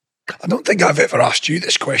 I don't think I've ever asked you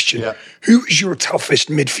this question. Yeah. Who was your toughest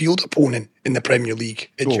midfield opponent in the Premier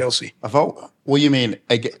League at Chelsea? What do you mean?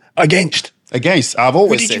 Against? I've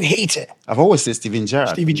always said. Did you hate it? I've always said Steven Gerrard.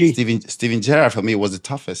 Stevie G. Steven Gerrard for me was the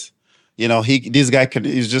toughest. This guy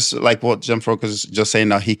he's just like what Gianfranco is just saying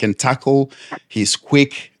now. He can tackle. He's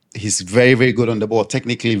quick. He's very, very good on the ball.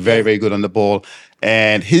 Technically, very, very good on the ball.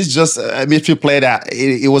 And he's just a midfield player that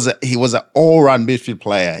he was an all-round midfield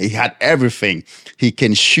player. He had everything. He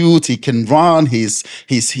can shoot. He can run. He's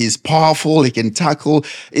powerful. He can tackle.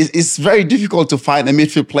 It's very difficult to find a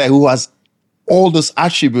midfield player who has all those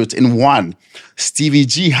attributes in one. Stevie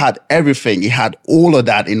G had everything. He had all of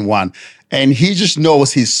that in one. And he just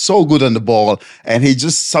knows he's so good on the ball. And he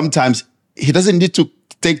just sometimes, he doesn't need to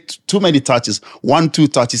take too many touches,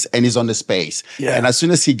 1-2 touches, and he's on the space. Yeah. And as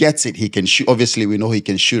soon as he gets it, he can shoot. Obviously, we know he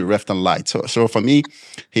can shoot left and right. So for me,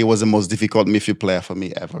 he was the most difficult midfield player for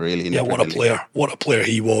me ever, really. What a player. What a player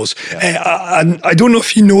he was. Yeah. And I don't know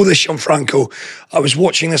if you know this, Gianfranco. I was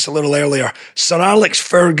watching this a little earlier. Sir Alex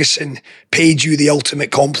Ferguson paid you the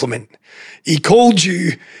ultimate compliment. He called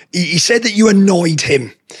you, he said that you annoyed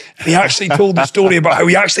him. And he actually told the story about how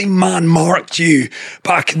he actually man-marked you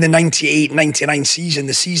back in the 98-99 season,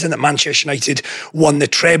 the season that Manchester United won the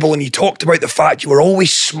treble. And he talked about the fact you were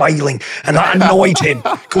always smiling, and that annoyed him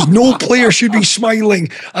because no player should be smiling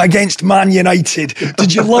against Man United.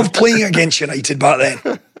 Did you love playing against United back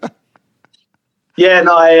then? Yeah,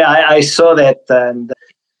 no, I saw that. And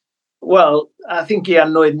Well, I think he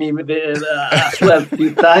annoyed me as well a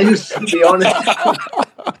few times, to be honest.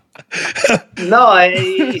 No,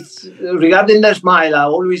 it's, regarding the smile, I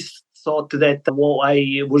always thought that what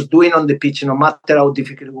I was doing on the pitch, no matter how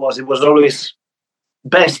difficult it was always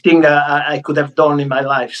best thing I could have done in my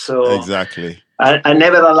life. So exactly. I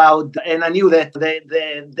never allowed, and I knew that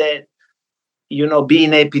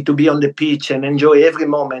being happy to be on the pitch and enjoy every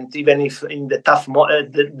moment, even if in the tough,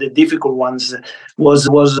 the difficult ones,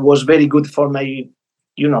 was very good for my,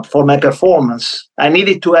 for my performance. I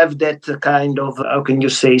needed to have that kind of, how can you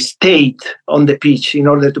say, state on the pitch in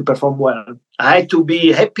order to perform well. I had to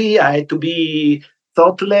be happy, I had to be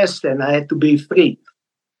thoughtless, and I had to be free.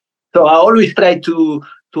 So I always try to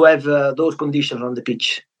have those conditions on the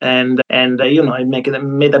pitch, and it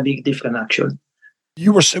made a big difference actually.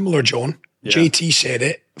 You were similar, John. Yeah. JT said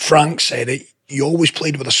it. Frank said it. You always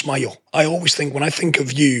played with a smile. I always think when I think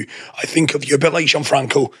of you, I think of you a bit like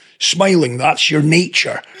Gianfranco, smiling. That's your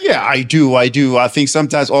nature. Yeah, I do. I think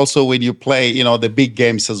sometimes also when you play, the big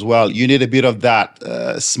games as well, you need a bit of that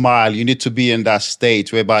smile. You need to be in that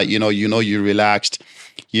state whereby, you're relaxed,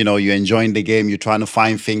 you're enjoying the game. You're trying to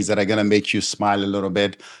find things that are going to make you smile a little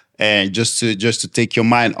bit. And just to take your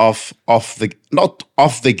mind not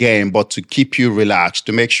off the game, but to keep you relaxed,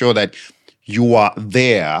 to make sure that you are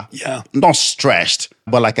there, not stressed.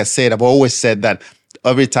 But like I said, I've always said that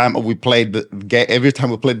every time we played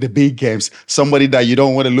the big games, somebody that you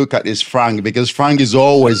don't want to look at is Frank, because Frank is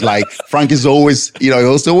always,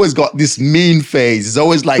 he's always got this mean face. He's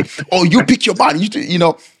always like, oh, you pick your man.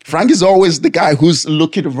 Frank is always the guy who's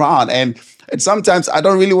looking around. And sometimes I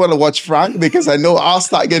don't really want to watch Frank because I know I'll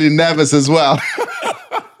start getting nervous as well.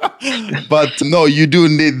 But no, you do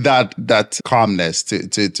need that calmness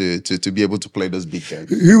to be able to play those big games.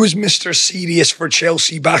 Who was Mr. Serious for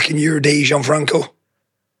Chelsea back in your day, Gianfranco?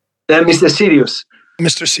 Mr. Serious.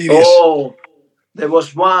 Mr. Serious. Oh, there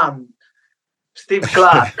was one. Steve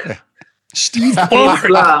Clark. Steve Clark.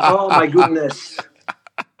 Oh my goodness.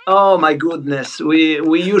 Oh my goodness!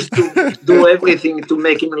 We used to do everything to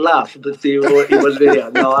make him laugh, but he was very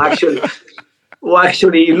hard. No,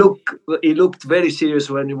 actually, he looked very serious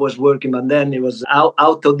when he was working, but then he was out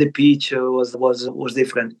of the pitch. Was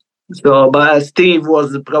different. So, but Steve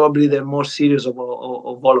was probably the most serious of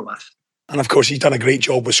all of us. And of course, he's done a great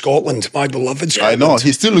job with Scotland, my beloved Scotland. I know,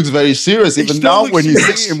 he still looks very serious. Even now, when you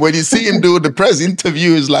see him do the press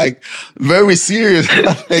interview, he's like very serious.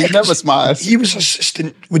 He never smiles. He was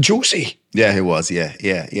assistant with Josie. Yeah, he was. Yeah.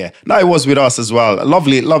 No, he was with us as well. A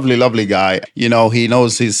lovely guy. He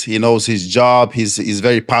knows his job. He's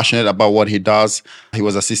very passionate about what he does. He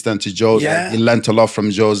was assistant to Jose. Yeah. He learned a lot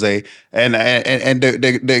from Jose. And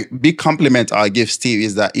the big compliment I give Steve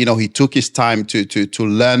is that he took his time to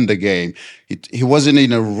learn the game. He wasn't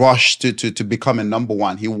in a rush to become a number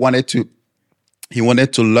one. He wanted to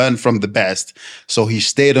learn from the best. So he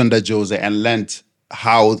stayed under Jose and learned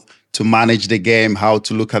how to manage the game, how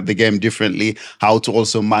to look at the game differently, how to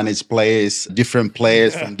also manage different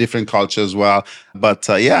players from different cultures as well. But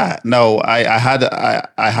I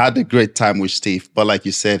had a great time with Steve. But like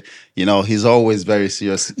you said, he's always very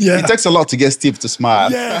serious. Yeah. It takes a lot to get Steve to smile.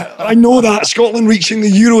 Yeah, I know that. Scotland reaching the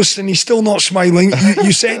Euros and he's still not smiling.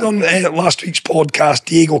 You said on last week's podcast,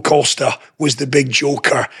 Diego Costa was the big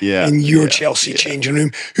joker in your Chelsea changing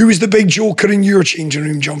room. Who was the big joker in your changing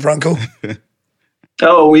room, Gianfranco?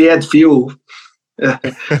 Oh, we had few. I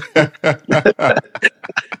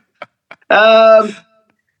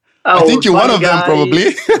think you're one of them,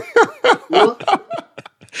 probably.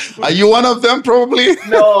 Are you one of them, probably?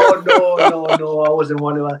 No. I wasn't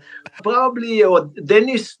one of them. Probably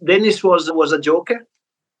Dennis was a joker.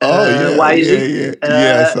 Oh, yeah. Why is it?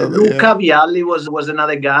 Luca Vialli was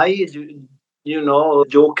another guy,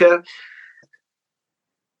 joker.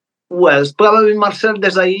 Well, probably Marcel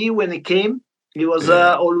Desailly when he came. He was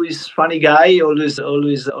always funny guy, always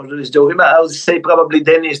joking. But I would say probably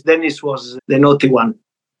Dennis was the naughty one.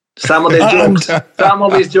 Some of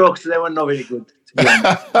his jokes, they were not very good. To be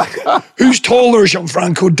honest. Who's taller,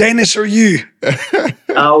 Gianfranco, Dennis or you?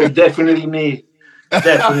 Oh, definitely me.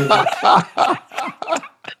 Definitely.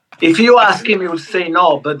 If you ask him, he will say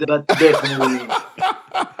no, but definitely me.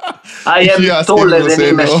 I am taller than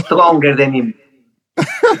him and stronger than him.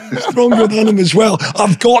 Stronger than him as well.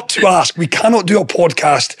 I've got to ask, we cannot do a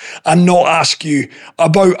podcast and not ask you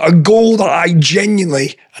about a goal that I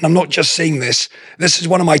genuinely, and I'm not just saying this is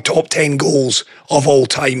one of my top 10 goals of all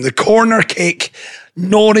time. The corner kick,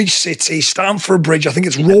 Norwich City, Stamford Bridge. I think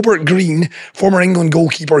it's Robert Green, former England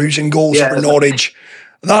goalkeeper who's in goals for Norwich.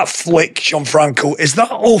 That flick, Gianfranco, is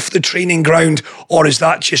that off the training ground or is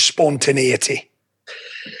that just spontaneity?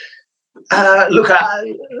 Look,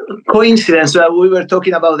 coincidence. We were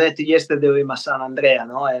talking about that yesterday with my son Andrea,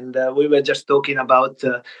 no? And we were just talking about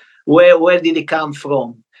where did it come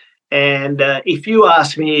from. And if you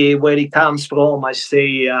ask me where it comes from, I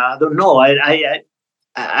say I don't know.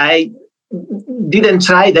 I didn't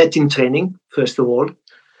try that in training, first of all.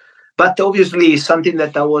 But obviously, something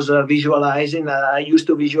that I was visualizing. I used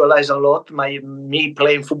to visualize a lot me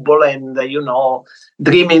playing football and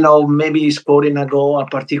dreaming of maybe scoring a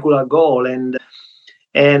particular goal.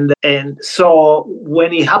 And so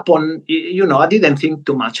when it happened, I didn't think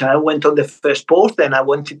too much. I went on the first post and I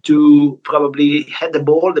wanted to probably hit the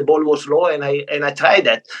ball. The ball was low, and I tried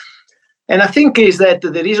that. And I think is that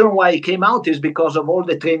the reason why it came out is because of all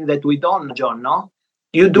the training that we done, John. No.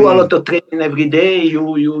 You do a lot of training every day.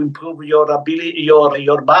 You improve your ability,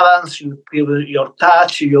 your balance, you improve your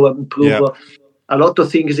touch, you improve a lot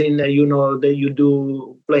of things in that you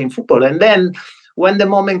do playing football. And then when the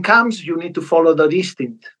moment comes, you need to follow the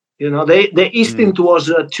instinct. The instinct was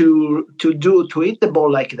to hit the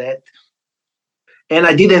ball like that. And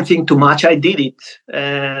I didn't think too much. I did it,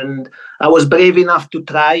 and I was brave enough to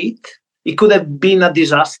try it. It could have been a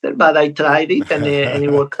disaster, but I tried it and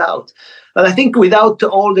it worked out. But I think without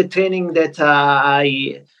all the training that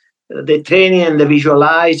the training and the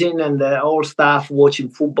visualizing and the all stuff, watching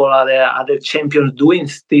football, other champions doing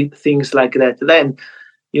things like that, then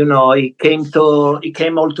it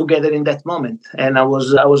came all together in that moment, and I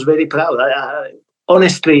was very proud.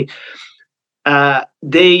 Honestly, I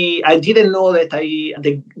didn't know that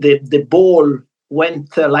the ball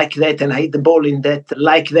went like that, and I hit the ball in that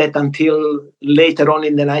like that until later on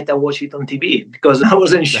in the night I watched it on TV, because I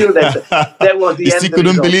wasn't sure that that was the you end. You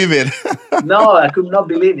couldn't believe it. No, I could not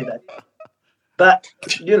believe it. But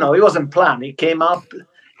it wasn't planned. It came up,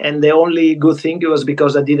 and the only good thing was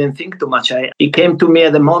because I didn't think too much. It came to me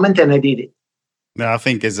at the moment, and I did it. No, I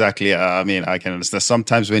think exactly. I mean, I can understand.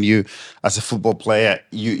 Sometimes when you, as a football player,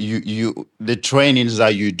 you the trainings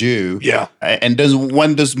that you do, and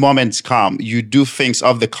when those moments come, you do things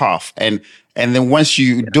off the cuff, and then once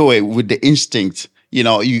you do it with the instinct,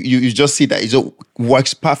 you just see that it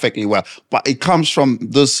works perfectly well. But it comes from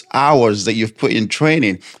those hours that you've put in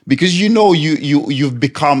training, because you've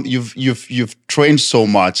trained so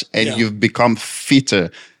much, and you've become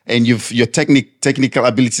fitter. And your technical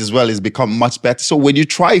ability as well has become much better. So when you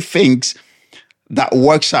try things that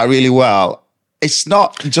works out really well, it's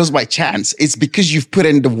not just by chance. It's because you've put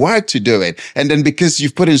in the work to do it. And then because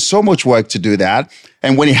you've put in so much work to do that,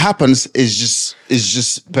 and when it happens, it's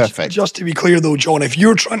just perfect. Just to be clear though, John, if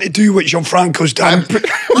you're trying to do what Gianfranco's done,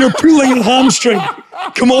 you're pulling a hamstring.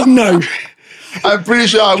 Come on now. I'm pretty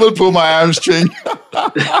sure I will pull my hamstring.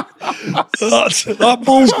 That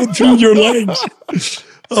ball's been through your legs.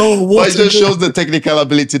 Oh, but it just shows the technical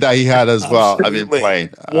ability that he had as well. Absolutely. I mean, playing.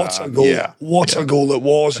 What a goal. What a goal it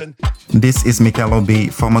was. This is Mikel Obi,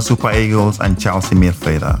 former Super Eagles and Chelsea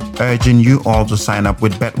midfielder, urging you all to sign up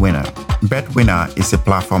with BetWinner. BetWinner is a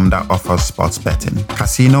platform that offers sports betting,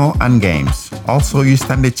 casino, and games. Also, you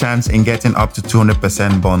stand a chance in getting up to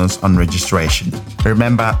 200% bonus on registration.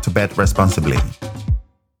 Remember to bet responsibly.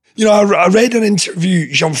 I read an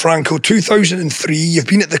interview, Gianfranco, 2003. You've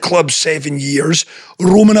been at the club 7 years.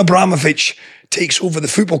 Roman Abramovich takes over the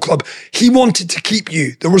football club. He wanted to keep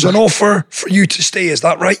you. There was an offer for you to stay. Is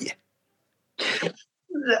that right?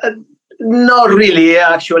 Not really,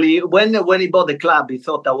 actually. When he bought the club, he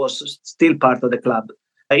thought I was still part of the club.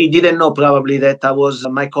 He didn't know probably that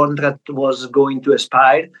my contract was going to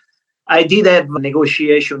expire. I did have a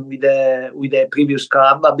negotiation with the previous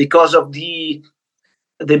club, but because of the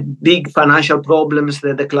big financial problems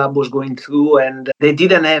that the club was going through, and they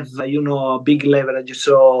didn't have, big leverage.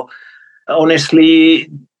 So honestly,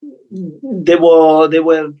 they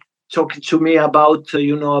were talking to me about,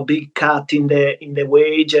 a big cut in the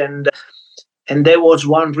wage, and there was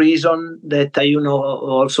one reason that,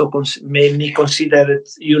 also made me consider,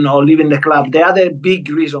 leaving the club. The other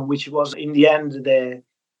big reason, which was in the end the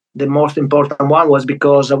most important one, was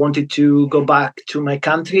because I wanted to go back to my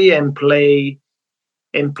country and play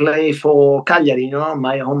for Cagliari,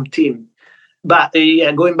 my home team. But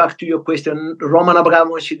going back to your question, Roman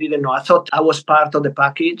Abramovich didn't know. I thought I was part of the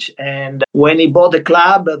package. And when he bought the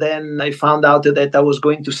club, then I found out that I was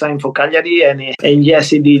going to sign for Cagliari. And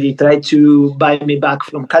yes, he did. He tried to buy me back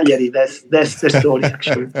from Cagliari. That's the story,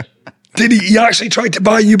 actually. Did he? He actually tried to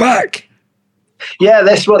buy you back? Yeah,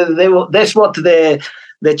 that's what the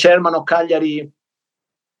chairman of Cagliari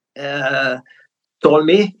told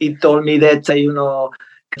me. He told me that,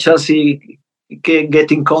 Chelsea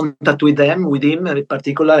get in contact with him in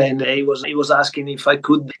particular, and he was asking if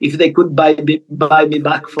they could buy me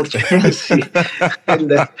back for Chelsea. and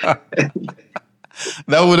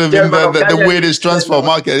that would have been the weirdest transfer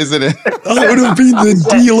market, isn't it? That would have been the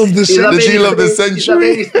deal of the century. It's a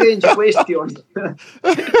very strange question.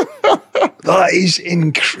 That is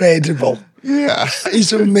incredible. Yeah,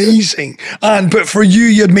 it's amazing. But for you,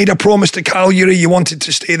 you'd made a promise to Cagliari. You wanted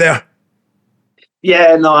to stay there.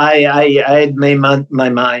 Yeah, no, I had made my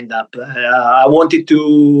mind up. I wanted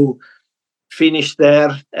to finish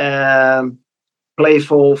there, play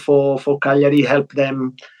for Cagliari, help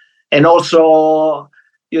them, and also,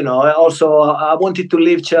 I wanted to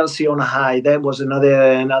leave Chelsea on a high. That was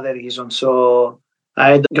another reason. So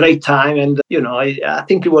I had a great time, and I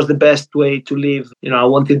think it was the best way to leave. I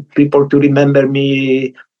wanted people to remember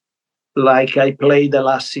me like I played the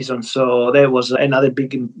last season. So that was another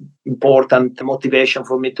big, important motivation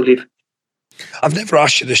for me to leave. I've never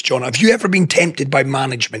asked you this, John. Have you ever been tempted by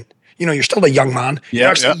management? You're still a young man. You're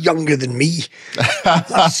actually younger than me.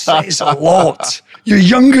 That says a lot. You're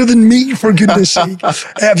younger than me, for goodness sake.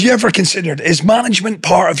 Have you ever considered, is management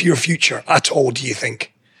part of your future at all, do you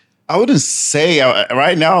think? I wouldn't say,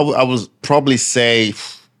 right now, I would probably say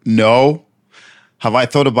no. Have I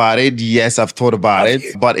thought about it? Yes, I've thought about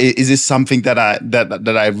it. But is it something that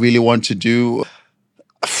I really want to do?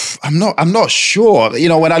 I'm not sure.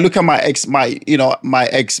 When I look at my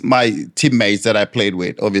teammates that I played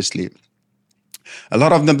with, obviously, a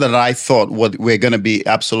lot of them that I thought were going to be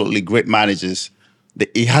absolutely great managers,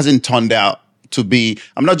 it hasn't turned out to be.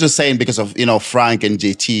 I'm not just saying because of Frank and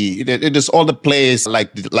JT. It is all the players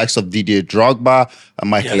like the likes of Didier Drogba,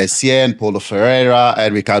 Michael Essien, Paulo Ferreira,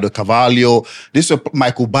 and Ricardo Carvalho. This was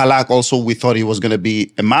Michael Ballack. Also, we thought he was going to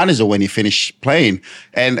be a manager when he finished playing.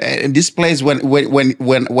 And these players, when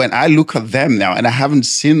I look at them now, and I haven't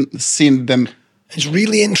seen them. It's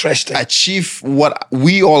really interesting. Achieve what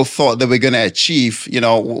we all thought they were going to achieve.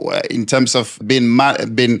 In terms of being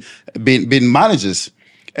managers.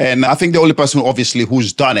 And I think the only person, obviously,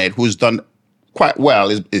 who's done quite well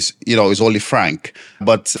is only Frank.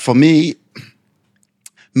 But for me,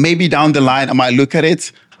 maybe down the line, I might look at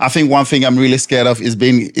it. I think one thing I'm really scared of is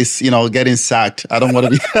getting sacked. I don't want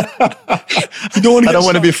to be. I don't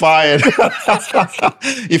want to be fired.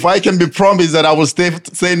 If I can be promised that I will stay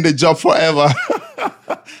in the job forever,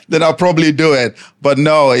 then I'll probably do it. But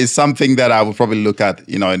no, it's something that I will probably look at,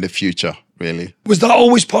 in the future. Really. Was that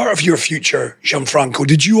always part of your future, Gianfranco?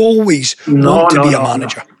 Did you always want to be a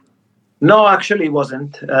manager? No, actually it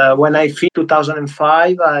wasn't. When I finished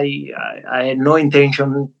 2005, I had no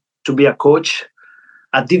intention to be a coach.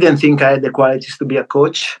 I didn't think I had the qualities to be a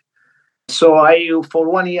coach. So for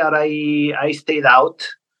 1 year, I stayed out.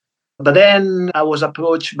 But then I was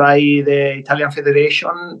approached by the Italian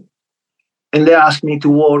Federation, and they asked me to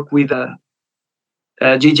work with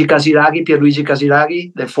Pierluigi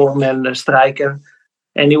Casiraghi, the former striker,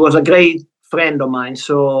 and he was a great friend of mine.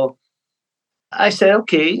 So I said,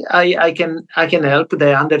 okay, I can help.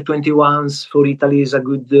 The under-21s for Italy is a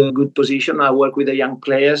good position. I work with the young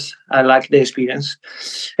players. I like the experience,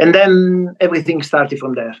 and then everything started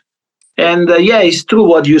from there. And it's true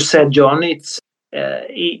what you said, John. It's a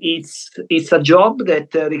job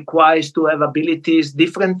that requires to have abilities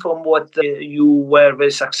different from what you were very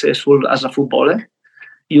successful as a footballer.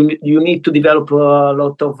 You need to develop a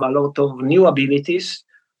lot of new abilities,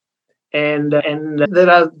 and there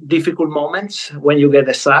are difficult moments when you get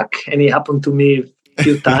a sack, and it happened to me a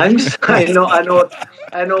few times. I know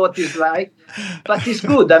what it's like, but it's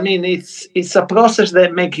good. I mean, it's a process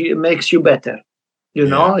that makes you better.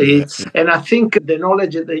 And I think the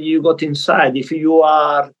knowledge that you got inside, if you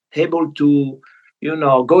are able to,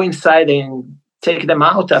 go inside and take them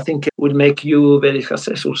out, I think it will make you very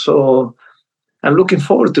successful. So I'm looking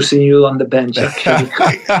forward to seeing you on the bench, actually.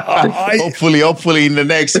 Hopefully in the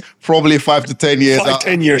next probably 5 to 10 years.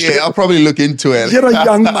 10 years. Yeah, I'll probably look into it. You're a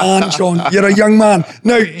young man, John. You're a young man.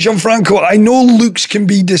 Now, Gianfranco, I know looks can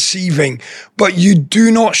be deceiving, but you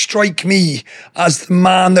do not strike me as the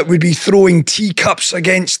man that would be throwing teacups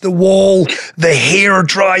against the wall, the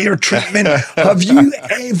hairdryer treatment. Have you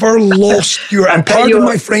ever lost your, and pardon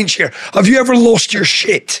my French here, have you ever lost your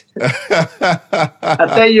shit? I'll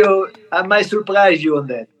tell you, I might surprise you on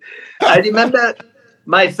that. I remember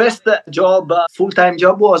my first job, full-time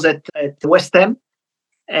job, was at West Ham,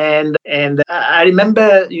 and I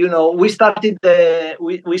remember, we started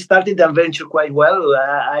the adventure quite well.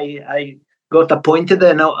 I got appointed,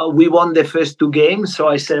 and we won the first 2 games. So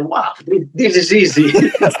I said, wow, this is easy.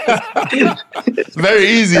 Very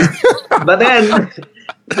easy. But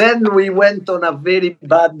then we went on a very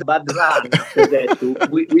bad run after that.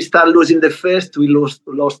 We started losing the first, we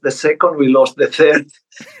lost the second, we lost the third,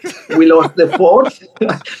 we lost the fourth.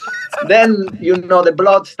 Then, the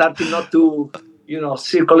blood started not to,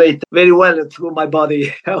 circulate very well through my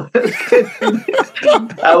body. I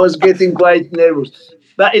was getting quite nervous.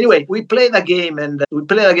 But anyway, we played a game, I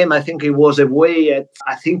think it was away if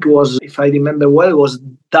I remember well, it was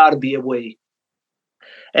Derby away.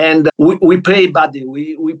 And we played badly.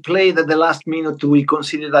 We played at the last minute. We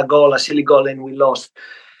considered a silly goal, and we lost.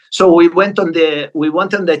 So we went on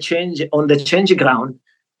the change ground,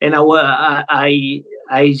 and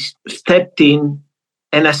I stepped in,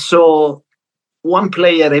 and I saw one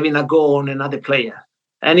player having a go on another player,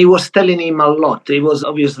 and he was telling him a lot. He was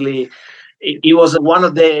one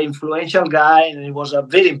of the influential guys, and he was a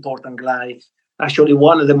very important guy. Actually,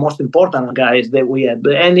 one of the most important guys that we had,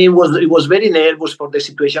 and he was very nervous for the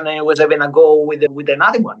situation, and he was having a go with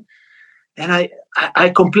another one, and I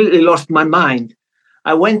completely lost my mind.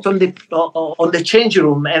 I went on the change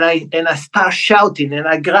room, and I start shouting, and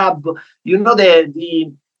I grab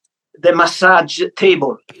the massage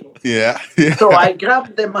table. Yeah. So I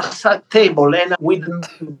grabbed the massage table, and with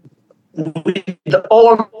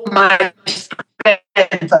all my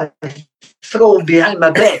strength, I throw behind my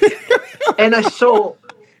back. And I saw,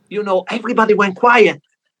 everybody went quiet.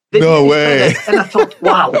 No way. And I thought,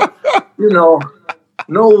 wow, no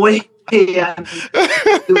way.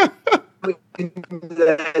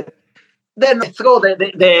 Then I throw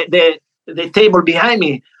the table behind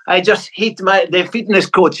me. I just hit the fitness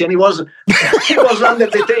coach, and he was under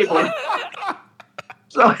the table.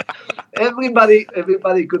 So everybody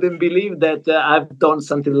couldn't believe that I've done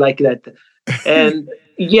something like that. And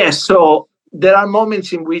yes, so there are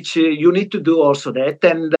moments in which you need to do also that,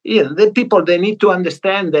 and the people, they need to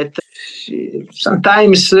understand that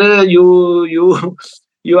sometimes you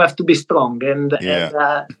have to be strong, and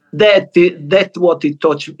that what it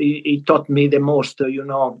taught me the most.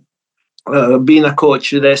 Being a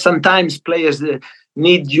coach, that sometimes players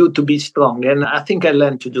need you to be strong, and I think I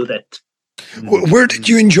learned to do that. Where did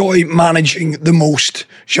you enjoy managing the most,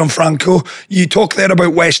 Gianfranco? You talk there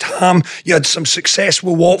about West Ham. You had some success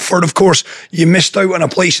with Watford, of course. You missed out on a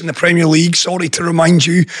place in the Premier League. Sorry to remind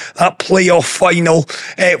you, that playoff final.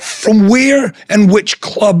 From where and which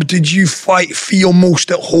club did you feel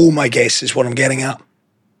most at home, I guess, is what I'm getting at.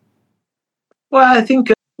 Well, I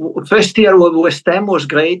think first year with West Ham was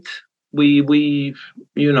great. We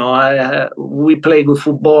played good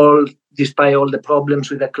football. Despite all the problems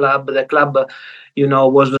with the club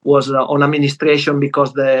was on administration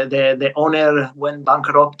because the owner went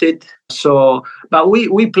bankrupted. So, but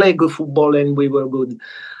we played good football, and we were good.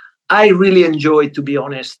 I really enjoyed, to be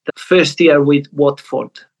honest, first year with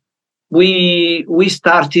Watford. We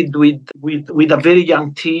started with a very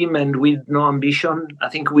young team and with no ambition. I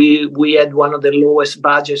think we had one of the lowest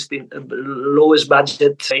budgets in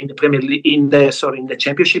the Premier League, in the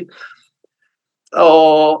Championship.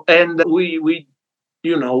 And we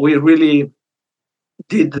really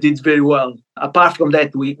did very well. Apart from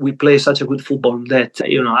that, we play such a good football that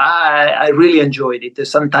I really enjoyed it.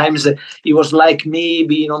 Sometimes it was like me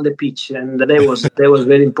being on the pitch, and that was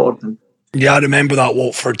very important. Yeah, I remember that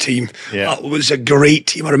Watford team. Yeah. It was a great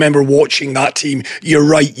team. I remember watching that team. You're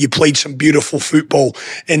right, you played some beautiful football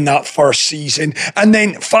in that first season. And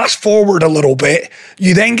then fast forward a little bit,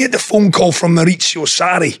 you then get the phone call from Maurizio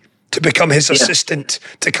Sarri to become his assistant,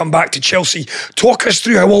 to come back to Chelsea. Talk us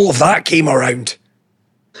through how all of that came around.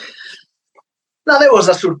 No, that was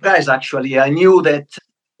a surprise, actually. I knew that,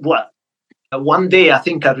 one day I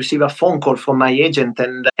think I received a phone call from my agent,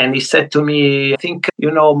 and he said to me, I think,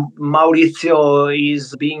 Maurizio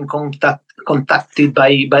is being contacted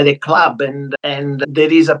by the club, and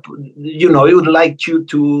there is he would like you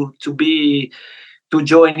to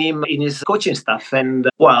join him in his coaching staff. And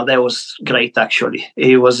that was great, actually.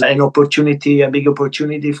 It was a big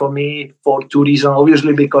opportunity for me for 2 reasons.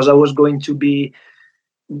 Obviously, because I was going to be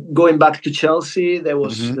going back to Chelsea. That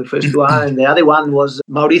was the first one. And the other one was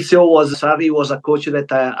Sarri was a coach that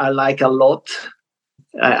I like a lot.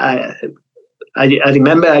 I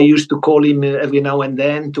remember I used to call him every now and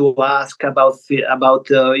then to ask about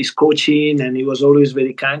his coaching, and he was always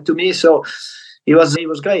very kind to me. So he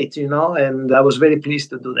was great, and I was very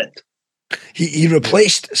pleased to do that. He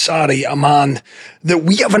replaced Sarri, a man that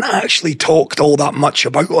we haven't actually talked all that much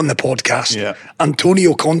about on the podcast. Yeah.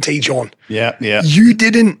 Antonio Conte, John. Yeah. You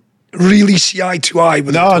didn't really see eye to eye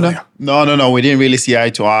with Antonio. No. We didn't really see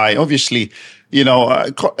eye to eye. Obviously,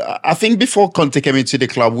 I think before Conte came into the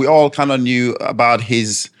club, we all kind of knew about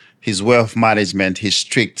his way of management, his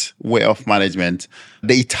strict way of management,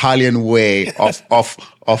 the Italian way of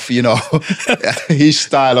his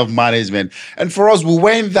style of management. And for us, we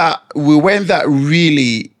weren't that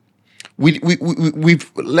really.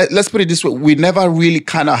 Let's put it this way: we never really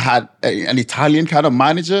kind of had an Italian kind of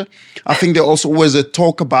manager. I think there also was a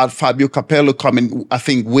talk about Fabio Capello coming, I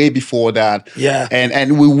think, way before that. Yeah,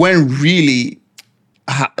 and we weren't really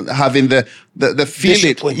having the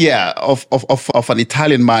feeling, of an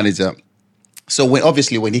Italian manager. So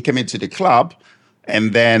when he came into the club,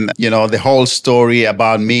 and then the whole story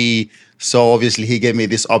about me. So obviously he gave me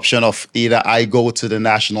this option of either I go to the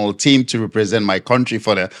national team to represent my country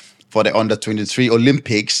for the under-23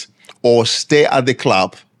 Olympics, or stay at the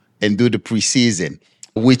club and do the preseason,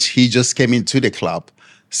 which he just came into the club.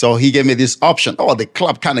 So he gave me this option. The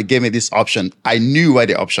club kind of gave me this option. I knew where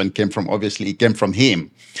the option came from. Obviously, it came from him.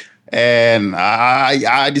 And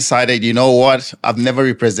I decided, you know what? I've never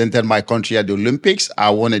represented my country at the Olympics.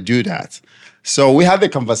 I want to do that. So we had the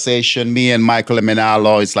conversation, me and Michael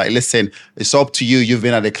Emenalo. It's like, listen, it's up to you. You've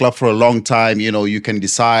been at the club for a long time. You can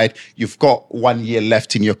decide. You've got 1 year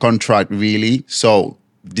left in your contract, really. So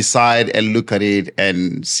decide and look at it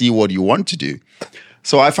and see what you want to do.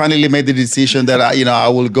 So I finally made the decision that I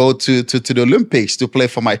will go to the Olympics to play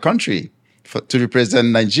for my country, to represent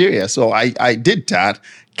Nigeria. So I did that,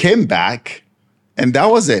 came back, and that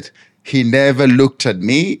was it. He never looked at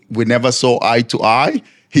me. We never saw eye to eye.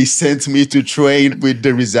 He sent me to train with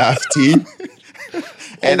the reserve team.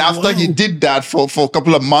 And after he did that for a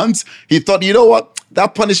couple of months, he thought, you know what?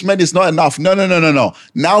 That punishment is not enough. No.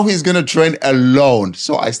 Now he's going to train alone.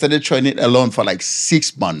 So I started training alone for like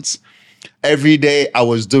 6 months. Every day I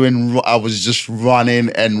was just running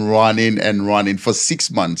for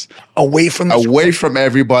 6 months. Away from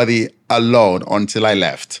everybody, alone, until I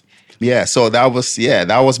left. Yeah, so that was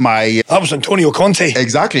my... That was Antonio Conte.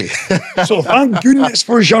 Exactly. So thank goodness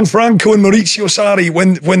for Gianfranco and Maurizio Sarri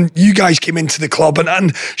when you guys came into the club.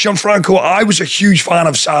 And Gianfranco, I was a huge fan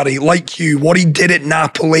of Sarri, like you. What he did at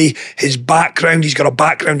Napoli, his background, he's got a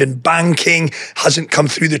background in banking, hasn't come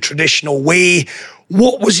through the traditional way.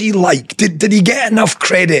 What was he like? Did he get enough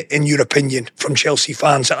credit, in your opinion, from Chelsea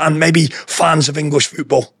fans and maybe fans of English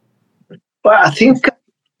football? Well, I think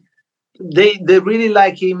they really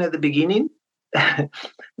like him at the beginning.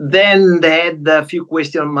 Then they had a few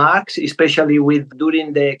question marks, especially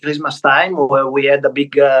during the Christmas time, where we had a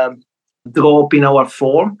big drop in our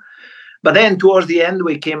form. But then towards the end,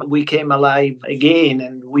 we came alive again,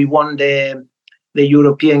 and we won the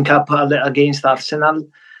European Cup against Arsenal.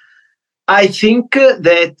 I think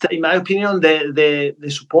that, in my opinion, the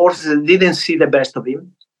supporters didn't see the best of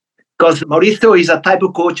him, because Maurizio is a type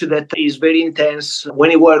of coach that is very intense when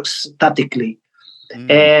he works tactically,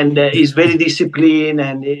 and is very disciplined,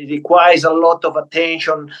 and it requires a lot of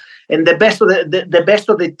attention. And the best of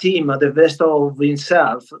the team, the best of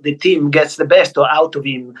himself, the team gets the best out of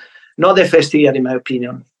him. Not the first year, in my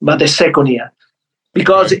opinion, but the second year.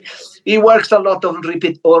 Because he works a lot on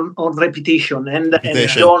repetition, and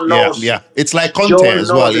John knows. Yeah. It's like Conte as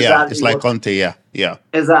well. Yeah, it's like Conte. Yeah.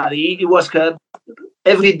 Exactly. He was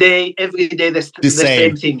every day the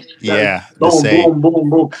same thing. Yeah.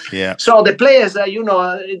 Boom. Yeah. So the players,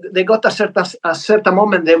 they got a certain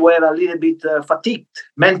moment they were a little bit fatigued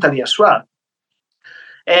mentally as well,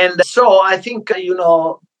 and so I think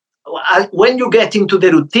when you get into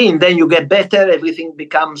the routine, then you get better. Everything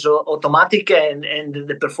becomes automatic, and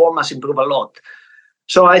the performance improves a lot.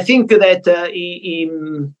 So I think that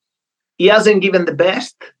he hasn't given the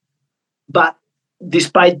best, but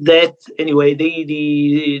despite that, anyway,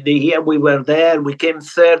 the year we were there, we came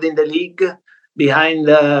third in the league behind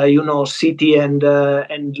City and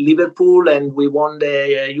Liverpool, and we won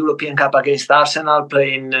the European Cup against Arsenal,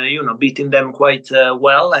 playing beating them quite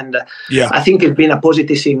well, and I think it's been a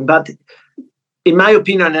positive thing. But in my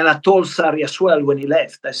opinion, and I told Sarri as well when he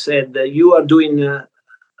left, I said, you are doing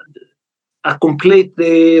a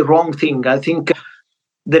completely wrong thing. I think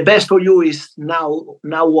the best for you is now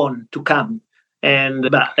on to come.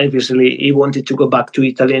 But obviously he wanted to go back to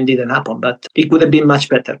Italy and didn't happen, but it could have been much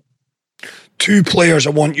better. Two players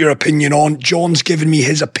I want your opinion on. John's given me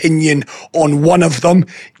his opinion on one of them.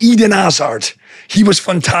 Eden Hazard. He was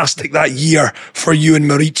fantastic that year for you and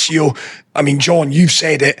Maurizio. I mean, John, you've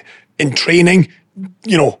said it. In training,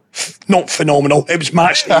 not phenomenal. It was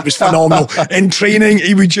match day, he was phenomenal. In training,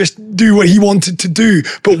 he would just do what he wanted to do.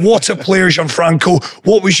 But what a player, Gianfranco.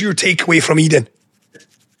 What was your takeaway from Eden?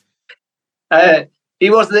 He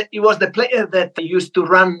was the player that used to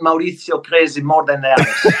run Maurizio crazy more than the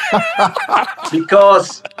others.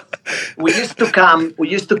 Because we used to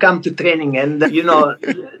come to training, and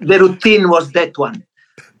the routine was that one.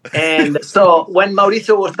 And so when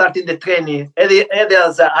Maurizio was starting the training, Eddie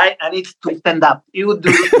was, I need to stand up. You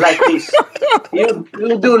do like this.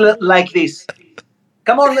 You do like this.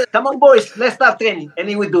 Come on, boys, let's start training. And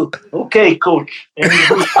he would do, okay, coach. And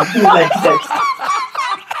he would do like that.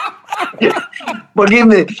 Forgive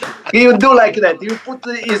me. He would do like that. He would put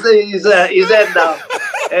his head down,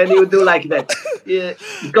 and he would do like that. Yeah,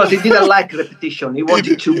 because he didn't like repetition. He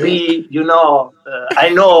wanted to be, I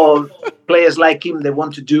know players like him, they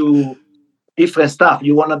want to do different stuff.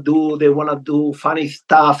 They want to do funny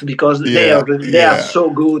stuff because they are so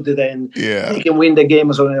good, then they can win the game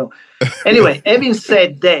as well. Anyway, having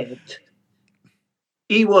said that,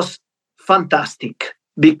 he was fantastic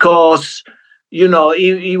because he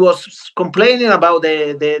was complaining about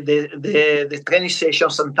the training session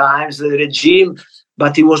sometimes, the regime,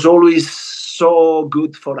 but he was always so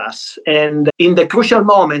good for us. And in the crucial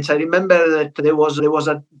moments, I remember that there was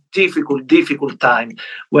a difficult time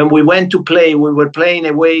when we went to play. We were playing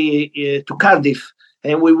away to Cardiff,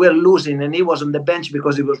 and we were losing, and he was on the bench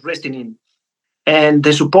because he was resting him. And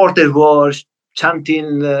the supporters were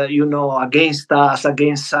chanting, against us,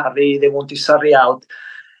 against Sarri. They wanted Sarri out.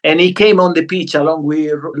 And he came on the pitch along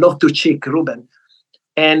with Loftus-Cheek, Ruben.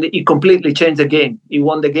 And he completely changed the game. He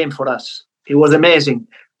won the game for us. He was amazing.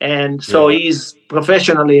 And so his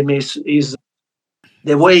professionalism is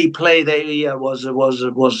the way he played the year was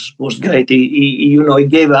great. He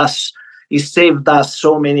gave us, he saved us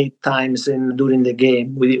so many times during the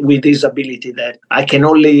game with his ability that I can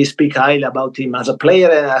only speak highly about him as a player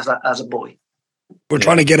and as a boy. We're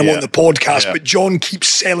trying to get him on the podcast, but John keeps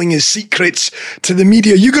selling his secrets to the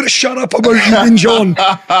media. You got to shut up about you and John.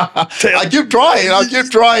 I keep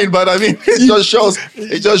trying, but I mean,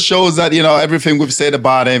 it just shows that, everything we've said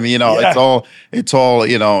about him, it's all,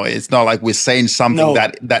 it's not like we're saying something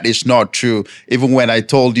that is not true. Even when I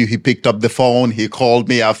told you he picked up the phone, he called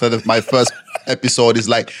me after my first episode. Is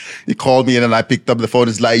like, he called me and then I picked up the phone.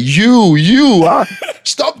 It's like, you,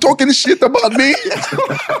 stop talking shit about me.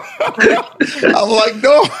 I'm like,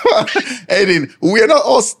 no, Aiden, we're not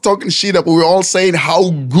all talking shit up. We're all saying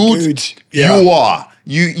how good you are.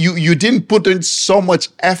 You didn't put in so much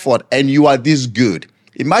effort and you are this good.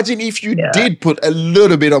 Imagine if you did put a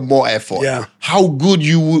little bit of more effort, how good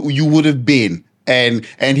you would have been. And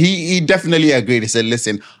he definitely agreed. He said,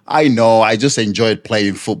 listen, I know, I just enjoyed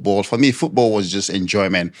playing football. For me, football was just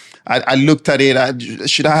enjoyment. I looked at it.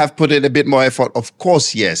 Should I have put in a bit more effort? Of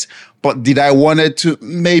course, yes. But did I want it to?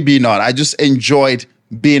 Maybe not. I just enjoyed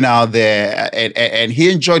being out there. And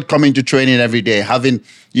he enjoyed coming to training every day, having,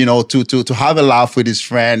 to have a laugh with his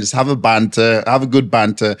friends, have a good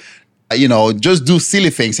banter. Just do silly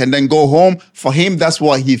things and then go home. For him, that's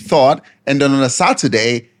what he thought. And then on a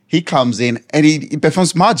Saturday, he comes in and he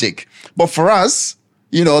performs magic. But for us,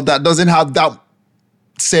 that doesn't have that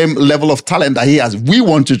same level of talent that he has. We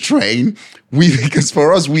want to train. Because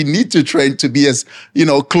for us, we need to train to be as,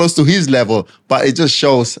 close to his level. But it just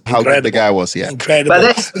shows how good the guy was. Yeah. Incredible.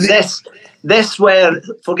 But that's where,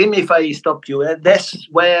 forgive me if I stop you, that's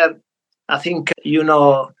where I think,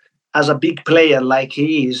 as a big player like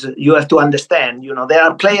he is, you have to understand, there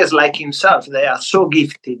are players like himself. They are so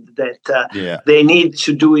gifted that they need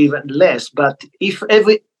to do even less. But if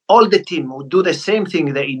all the team would do the same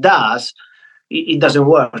thing that he does, it doesn't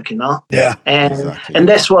work, Yeah. And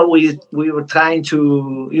that's what we were trying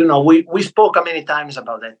to, we spoke many times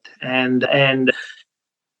about that. And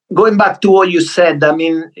going back to what you said, I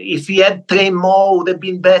mean, if he had trained more, would have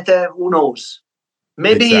been better. Who knows?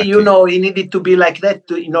 Maybe, he needed to be like that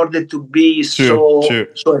in order to be so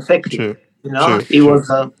effective. It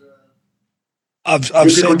was...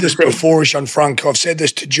 I've said this before, Gianfranco. I've said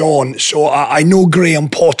this to John. So I know Graham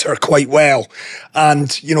Potter quite well.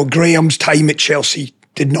 And, Graham's time at Chelsea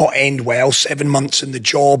did not end well, 7 months in the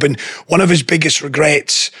job. And one of his biggest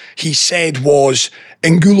regrets, he said, was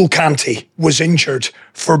N'Golo Kante was injured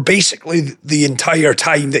for basically the entire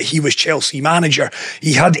time that he was Chelsea manager.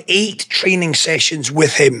 He had 8 training sessions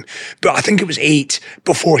with him, but I think it was 8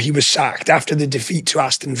 before he was sacked. After the defeat to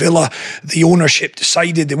Aston Villa, the ownership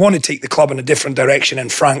decided they wanted to take the club in a different direction,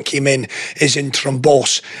 and Frank came in as interim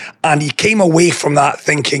boss. And he came away from that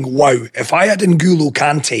thinking, wow, if I had N'Golo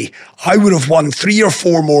Kante, I would have won 3 or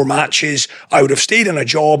 4 more matches. I would have stayed in a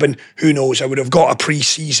job, and who knows, I would have got a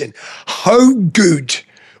pre-season. How good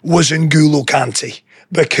was N'Golo Kante?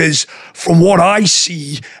 because from what I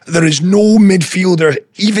see, there is no midfielder,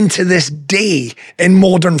 even to this day, in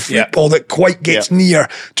modern football that quite gets near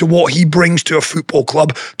to what he brings to a football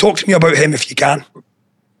club. Talk to me about him if you can.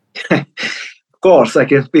 Of course, I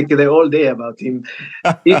can speak the whole day about him.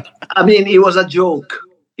 He was a joke.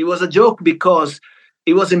 It was a joke because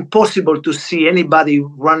it was impossible to see anybody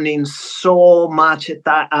running so much at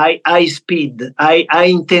high speed, high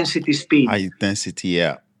intensity speed. High intensity,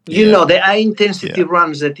 yeah. You know, the high intensity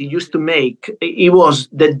runs that he used to make, it was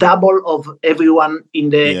the double of everyone in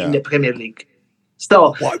the Premier League.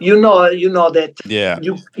 So you know that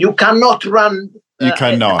you cannot run at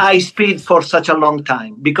high speed for such a long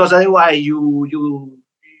time, because otherwise you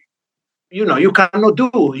cannot do.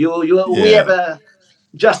 We have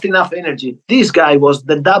just enough energy. This guy was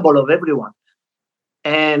the double of everyone,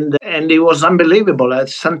 and it was unbelievable.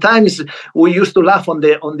 Sometimes we used to laugh on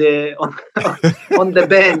the on the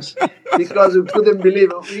bench because we couldn't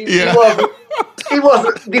believe it. He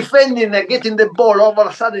was defending and getting the ball. All of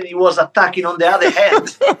a sudden, he was attacking on the other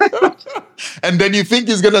hand. And then you think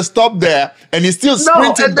he's gonna stop there, and he's still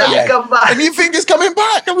sprinting back. And you think he's coming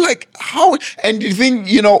back. I'm like, how? And you think,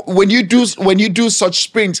 when you do such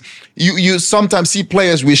sprints, you sometimes see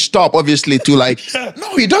players will stop, obviously, to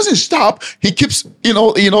no, he doesn't stop. He keeps,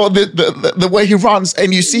 the way he runs,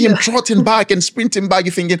 and you see him trotting back and sprinting back.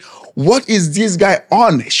 You're thinking, what is this guy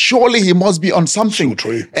on? Surely he must be on something. So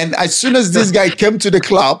true. And as soon as this guy came to the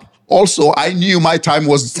club, also, I knew my time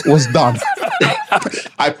was done.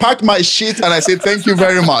 I packed my shit and I said, thank you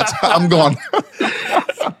very much. I'm gone.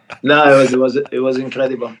 No, it was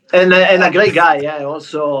incredible. And a great guy,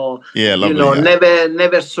 also, lovely guy.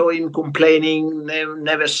 Never saw him complaining,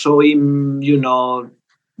 never saw him,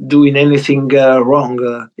 doing anything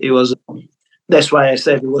wrong. That's why I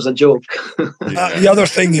said it was a joke. The other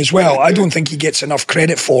thing as well, I don't think he gets enough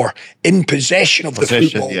credit for in possession of the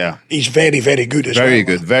football. Yeah. He's very, very good as well. Very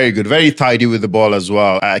good, very good. Very tidy with the ball as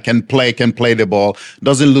well. Can play the ball.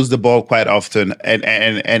 Doesn't lose the ball quite often.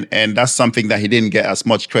 And that's something that he didn't get as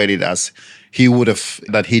much credit as he would have,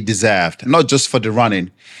 that he deserved. Not just for the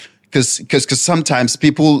running. Because sometimes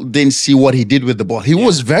people didn't see what he did with the ball. He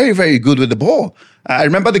was very, very good with the ball. I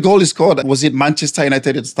remember the goal he scored. Was it Manchester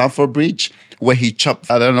United at Stamford Bridge, where he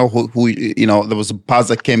chopped? I don't know who. There was a pass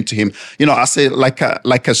that came to him. I say like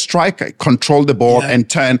a striker, control the ball and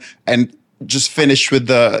turn and just finish with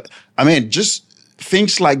just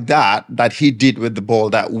things like that he did with the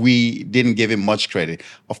ball that we didn't give him much credit.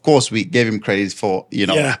 Of course, we gave him credit for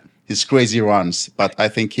his crazy runs, but I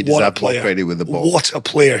think he deserved more credit with the ball. What a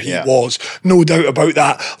player he was, no doubt about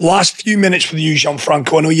that. Last few minutes with you,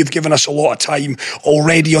 Gianfranco. I know you've given us a lot of time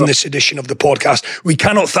already on this edition of the podcast. We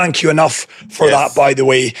cannot thank you enough for that, by the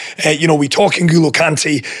way. We talk N'Golo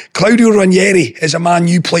Kante. Claudio Ranieri is a man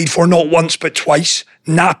you played for not once but twice.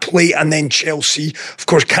 Napoli and then Chelsea. Of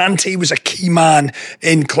course, Kante was a key man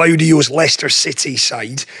in Claudio's Leicester City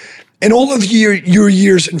side. In all of your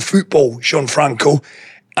years in football, Gianfranco,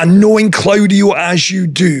 and knowing Claudio as you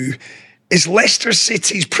do, is Leicester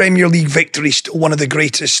City's Premier League victory still one of the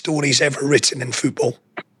greatest stories ever written in football?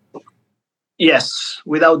 Yes,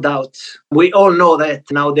 without doubt. We all know that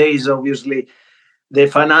nowadays, obviously, the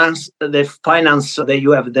finance that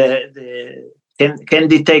you have can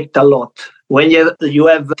detect a lot. When you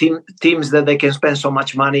have teams that they can spend so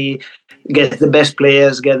much money, get the best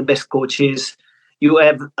players, get the best coaches, you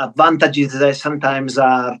have advantages that sometimes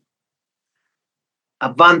are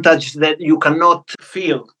advantage that you cannot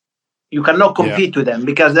feel. You cannot compete with them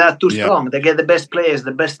because they are too strong. They get the best players,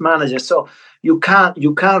 the best managers. So you can't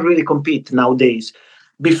really compete nowadays.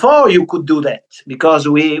 Before you could do that because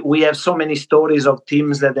we have so many stories of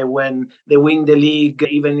teams that they win the league,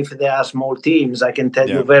 even if they are small teams. I can tell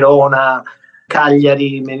you Verona,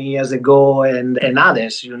 Cagliari many years ago and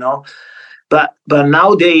others, But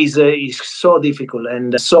nowadays it's so difficult,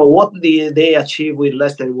 and so what they achieved with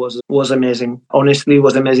Leicester was amazing. Honestly, it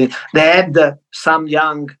was amazing. They had some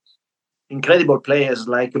young, incredible players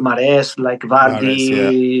like Mahrez, like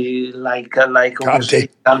Vardy, like Kante,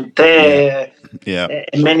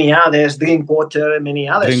 and many others, Drinkwater, and many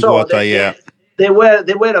others. They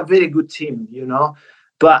were a very good team,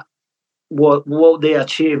 But what they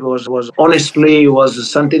achieved was honestly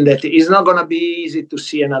something that is not going to be easy to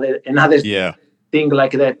see another thing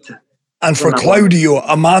like that. And for Claudio,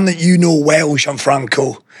 a man that you know well,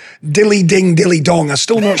 Gianfranco, dilly ding, dilly dong. I'm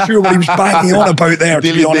still not sure what he was banging on about there,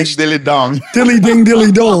 to be honest. Dilly dong. Dilly ding,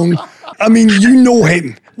 dilly dong. I mean, you know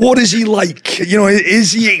him. What is he like?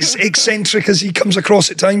 Is he eccentric as he comes across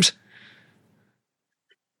at times?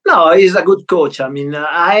 No, he's a good coach. I mean,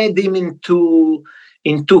 I had him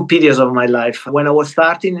in two periods of my life. When I was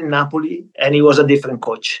starting in Napoli, and he was a different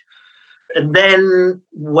coach. And then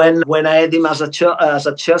when I had him as a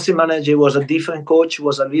Chelsea manager, he was a different coach. He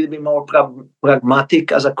was a little bit more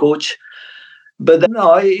pragmatic as a coach. But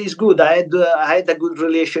no, it's good. I had a good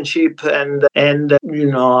relationship, and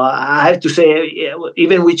I have to say,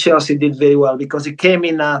 even with Chelsea, did very well because he came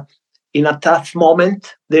in a tough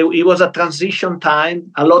moment. It was a transition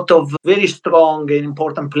time. A lot of very strong and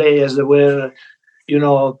important players were,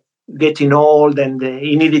 getting old, and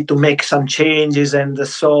he needed to make some changes. And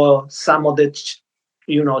so some of the,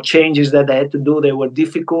 changes that they had to do, they were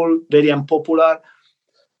difficult, very unpopular.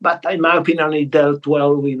 But in my opinion, he dealt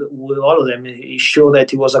well with all of them. He showed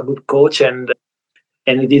that he was a good coach, and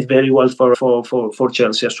he did very well for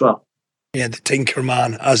Chelsea as well. Yeah, the Tinker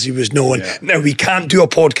Man, as he was known. Yeah. Now, we can't do a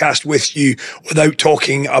podcast with you without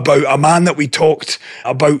talking about a man that we talked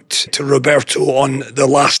about to Roberto on the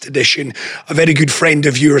last edition. A very good friend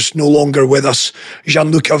of yours, no longer with us,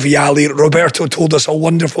 Gianluca Vialli. Roberto told us a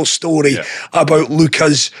wonderful story about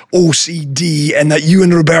Luca's OCD, and that you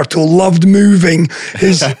and Roberto loved moving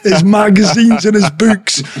his magazines and his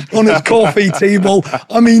books on his coffee table.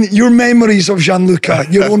 I mean, your memories of Gianluca,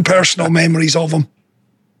 your own personal memories of him.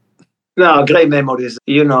 No, great memories.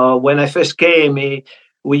 When I first came,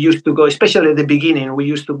 we used to go, especially at the beginning, we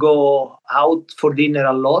used to go out for dinner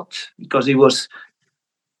a lot because he was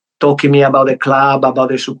talking me about the club, about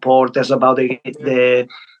the supporters, about the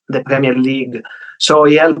Premier League. So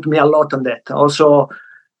he helped me a lot on that. Also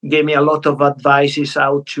gave me a lot of advices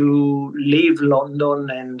how to leave London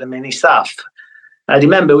and many stuff. I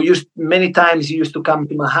remember many times he used to come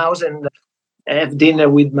to my house and have dinner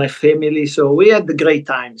with my family, so we had great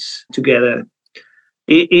times together.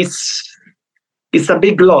 It's a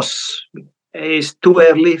big loss. It's too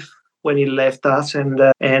early when he left us,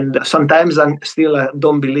 and sometimes I still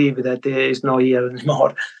don't believe that he is not here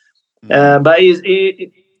anymore. But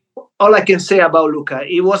all I can say about Luca,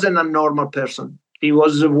 he wasn't a normal person. He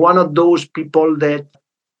was one of those people that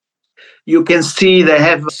you can see they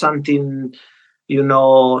have something,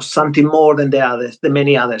 something more than the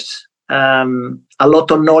many others. A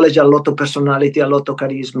lot of knowledge, a lot of personality, a lot of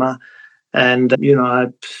charisma. And,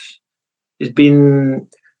 it's been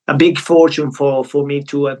a big fortune for me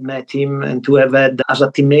to have met him and to have had as a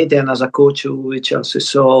teammate and as a coach with Chelsea.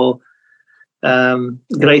 So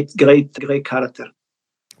great character.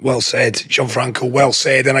 Well said, Gianfranco, well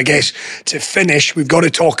said. And I guess to finish, we've got to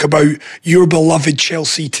talk about your beloved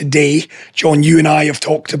Chelsea today. John, you and I have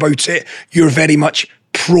talked about it. You're very much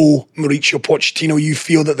pro Mauricio Pochettino. You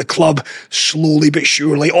feel that the club slowly but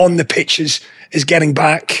surely on the pitches is getting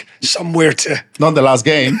back somewhere to... Not the last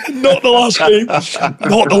game. Not the last game.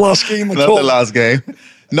 Not the last game at all. Not the last game.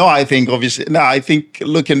 No, I think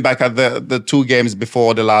looking back at the two games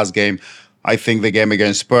before the last game, I think the game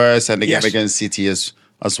against Spurs and the game against City as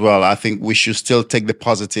well. I think we should still take the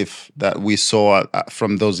positive that we saw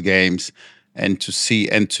from those games, and to see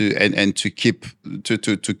and to keep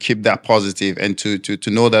that positive, and to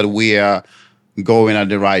know that we are going at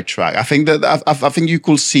the right track. I think you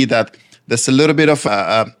could see that there's a little bit of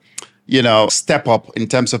step up in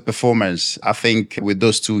terms of performance. I think with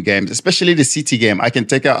those two games, especially the City game, I can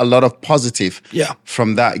take out a lot of positive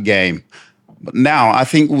from that game. But now, I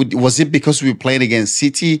think, was it because we played against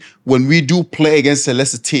City? When we do play against a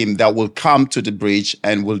lesser team that will come to the breach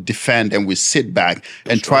and will defend and will sit back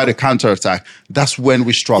and try to counterattack, that's when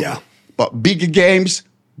we struggle. Yeah. But bigger games,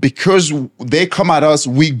 because they come at us,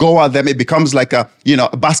 we go at them. It becomes like a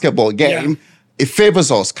basketball game. Yeah. It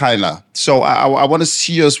favors us, kind of. So I want to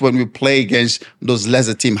see us when we play against those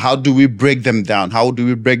lesser teams. How do we break them down? How do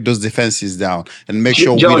we break those defenses down and make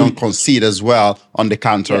sure John, we don't concede as well on the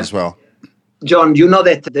counter as well? John, you know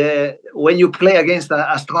that when you play against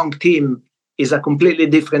a strong team is a completely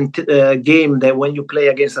different game than when you play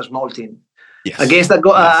against a small team. Yes. Against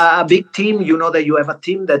a big team, you know that you have a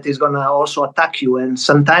team that is going to also attack you. And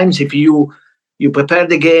sometimes if you prepare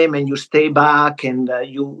the game and you stay back and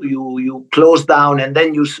you close down and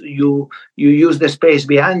then you use the space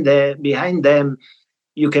behind them,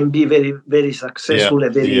 you can be very, very successful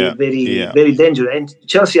and very dangerous. And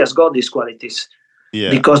Chelsea has got these qualities. Yeah,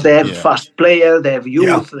 because they have fast players, they have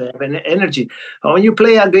youth, they have energy. When you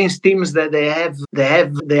play against teams that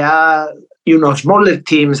they are smaller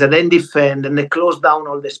teams and then defend and they close down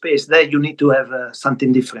all the space, there you need to have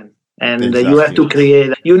something different. And you have to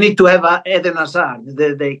create. You need to have Eden Hazard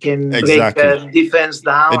that they can break defense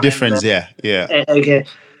down. The difference, Okay.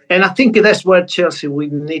 And I think that's where Chelsea will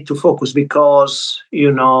need to focus because,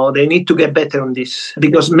 they need to get better on this.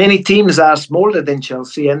 Because many teams are smaller than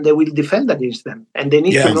Chelsea and they will defend against them. And they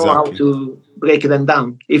need to know how to break them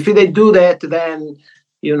down. If they do that, then,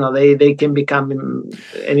 they can become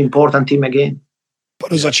an important team again.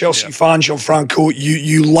 But as a Chelsea fan, Gianfranco,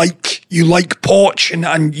 you like Poch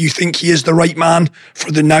and you think he is the right man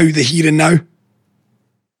for the here and now?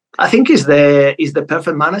 I think he's the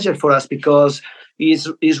perfect manager for us because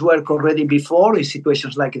he's worked already before in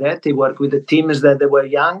situations like that. He worked with the teams that they were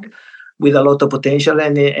young, with a lot of potential,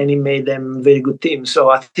 and he made them very good teams.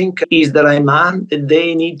 So I think he's the right man.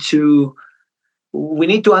 We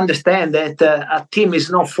need to understand that a team is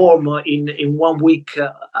not formed in 1 week,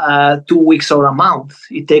 2 weeks, or a month.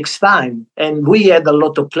 It takes time. And we had a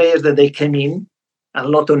lot of players that they came in, a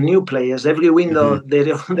lot of new players. Every window,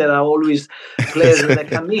 there are always players that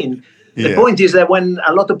come in. The point is that when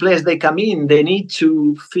a lot of players they come in, they need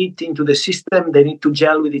to fit into the system. They need to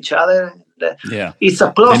gel with each other. It's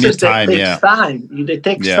a process that takes time. It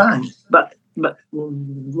takes time. But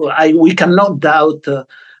we cannot doubt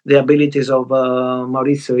the abilities of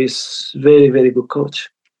Maurizio. He's very, very good coach.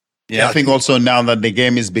 Yeah, I think also now that the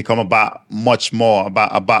game has become much more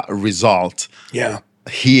about result. Yeah.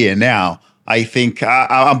 Here now, I think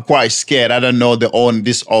I'm quite scared. I don't know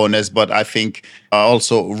these owners, but I think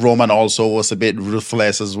also Roman also was a bit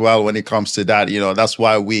ruthless as well when it comes to that. That's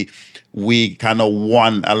why we kind of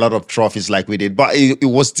won a lot of trophies like we did. But it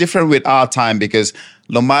was different with our time because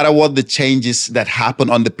no matter what the changes that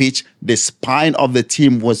happened on the pitch, the spine of the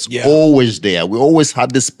team was always there. We always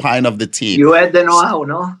had the spine of the team. You had the know-how,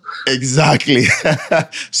 no? Exactly.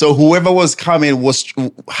 So whoever was coming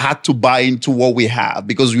had to buy into what we have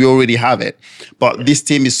because we already have it. But this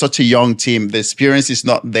team is such a young team. The experience is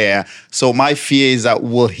not there. So my fear is that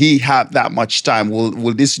will he have that much time?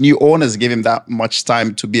 Will these new owners give him that much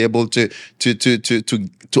time to be able to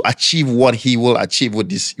achieve what he will achieve with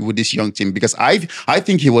this young team? Because I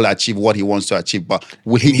think he will achieve what he wants to achieve, but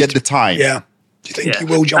will he get the time? Yeah. Do you think he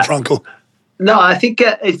will, Gianfranco? No, I think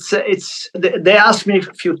it's. They asked me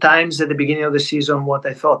a few times at the beginning of the season what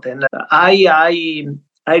I thought, and I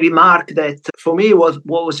remarked that for me what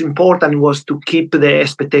was important was to keep the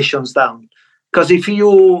expectations down. Because if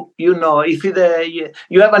you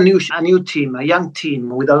have a new team, a young team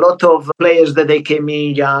with a lot of players that they came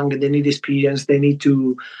in young, they need experience, they need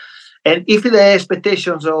to. And if the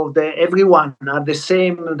expectations of everyone are the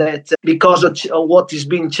same, that because of what has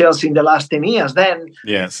been Chelsea in the last 10 years, then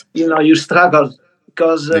you struggle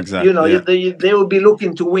because they will be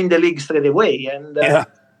looking to win the league straight away, and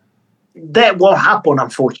that won't happen,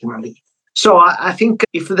 unfortunately. So I think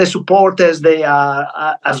if the supporters they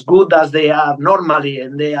are as good as they are normally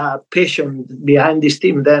and they are patient behind this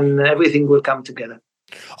team, then everything will come together.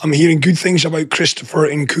 I'm hearing good things about Christopher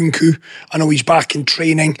Nkunku. I know he's back in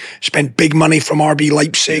training, spent big money from RB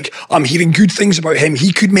Leipzig. I'm hearing good things about him.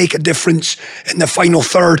 He could make a difference in the final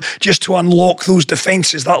third just to unlock those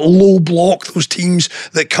defences, that low block, those teams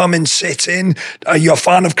that come and sit in. Are you a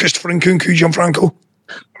fan of Christopher Nkunku, Gianfranco?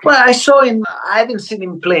 Well, I saw him. I haven't seen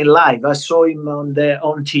him playing live. I saw him on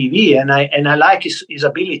TV, and I like his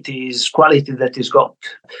ability, his quality that he's got.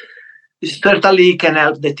 Certainly he can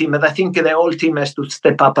help the team, but I think the whole team has to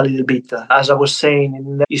step up a little bit. As I was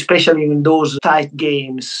saying, especially in those tight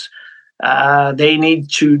games, they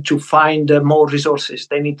need to find more resources.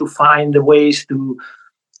 They need to find ways to,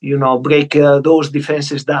 break those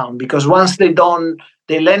defenses down. Because once they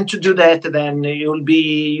learn to do that, then it will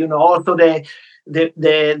be, also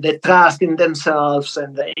the trust in themselves,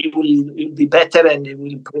 and it will be better, and it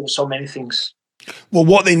will improve so many things. Well,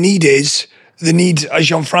 what they need is. They need a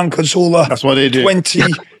Gianfranco Zola. That's what they do.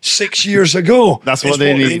 26 years ago. That's what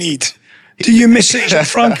they need. Do you miss it,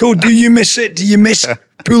 Gianfranco? Do you miss it? Do you miss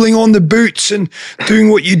pulling on the boots and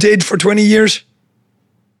doing what you did for 20 years?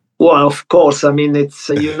 Well, of course. I mean, it's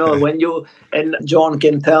when you, and John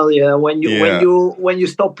can tell you, when you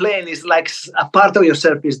stop playing, it's like a part of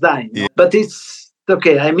yourself is dying. Yeah. But it's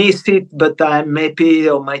okay. I missed it, but I'm happy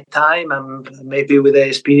on my time. I'm happy with the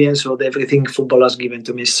experience of everything football has given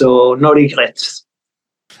to me. So no regrets.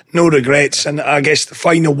 No regrets. And I guess the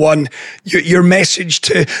final one, your message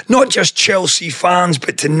to not just Chelsea fans,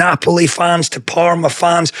 but to Napoli fans, to Parma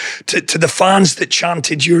fans, to the fans that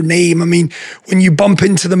chanted your name. I mean, when you bump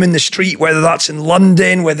into them in the street, whether that's in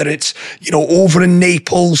London, whether it's, over in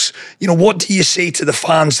Naples, what do you say to the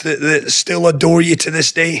fans that still adore you to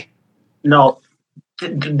this day? No.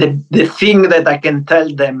 The thing that I can tell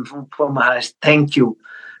them from my heart is thank you.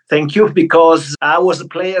 Thank you, because I was a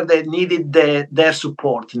player that needed their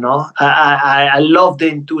support. I love the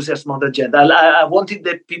enthusiasm of the jet. I wanted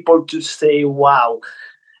the people to say, wow.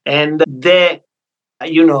 and their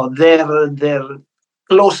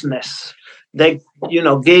closeness. They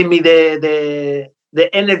gave me the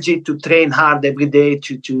energy to train hard every day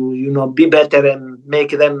to be better and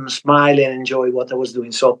make them smile and enjoy what I was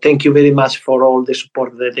doing. So thank you very much for all the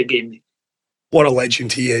support that they gave me. What a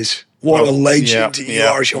legend he is. What a legend you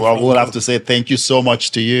are, Gianfranco. Well, we'll have to say thank you so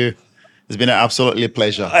much to you. It's been an absolutely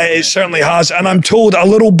pleasure. It certainly has. And I'm told a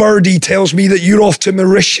little birdie tells me that you're off to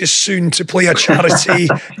Mauritius soon to play a charity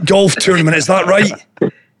golf tournament. Is that right?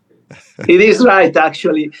 It is right,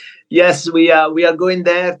 actually. Yes, we are going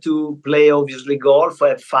there to play, obviously, golf,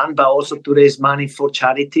 have fun, but also to raise money for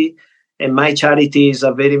charity. And my charity is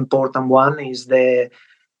a very important one. Is the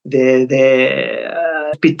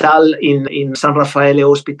hospital in San Raffaele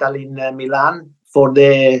Hospital in Milan for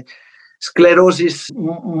the sclerosis,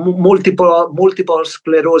 multiple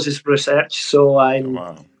sclerosis research. So I'm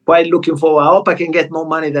quite looking forward. I hope I can get more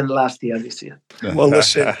money than this year. Well,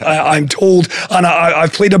 listen, I'm told, and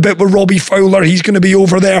I've played a bit with Robbie Fowler. He's going to be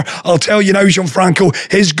over there. I'll tell you now, Gianfranco,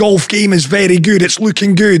 his golf game is very good. It's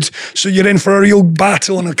looking good. So you're in for a real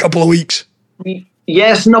battle in a couple of weeks.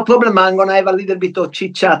 Yes, no problem. I'm going to have a little bit of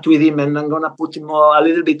chit-chat with him and I'm going to put him a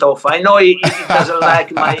little bit off. I know he doesn't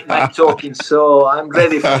like my talking, so I'm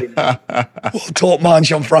ready for him. Well, top man,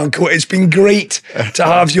 Gianfranco. It's been great to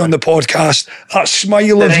have you on the podcast. That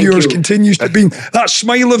smile of yours continues to be... That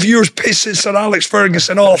smile of yours pisses Sir Alex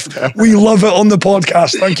Ferguson off. We love it on the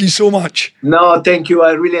podcast. Thank you so much. No, thank you.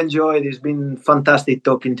 I really enjoyed it. It's been fantastic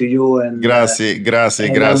talking to you. And grazie.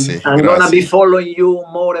 I'm going to be following you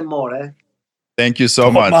more and more, Thank you so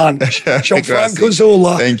much. Man, Gianfranco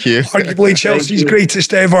Zola. Thank you. Arguably Chelsea's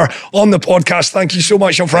greatest ever on the podcast. Thank you so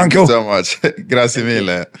much, Gianfranco. Thank you so much. Grazie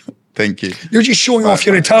mille. Thank you. You're just showing off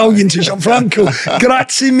your Italian to Gianfranco.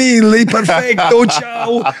 Grazie mille, perfetto,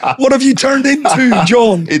 ciao. What have you turned into,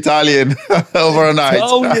 John? Italian overnight.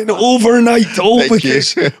 Italian overnight. All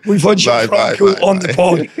because we've had Gianfranco on the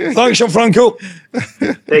pod. Thanks, Gianfranco.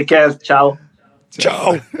 Take care. Ciao.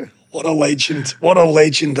 Ciao. What a legend. What a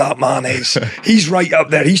legend that man is. He's right up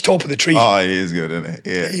there. He's top of the tree. Oh, he is good, isn't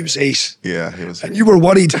he? Yeah. He was ace. Yeah, he was. And you were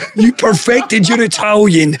worried. You perfected your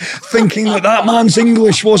Italian thinking that man's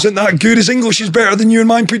English wasn't that good. His English is better than you and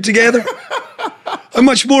mine put together. How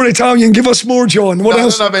much more Italian? Give us more, John. What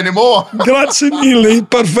else? I don't have any more. Grazie mille.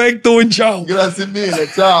 Perfetto and ciao. Grazie mille.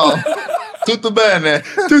 Ciao. Tutto bene.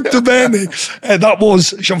 Tutto bene. That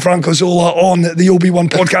was Gianfranco Zola on the OB1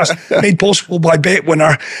 podcast, made possible by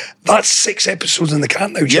BetWinner. That's 6 episodes in the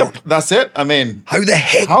can now, John. Yep, that's it. I mean, how the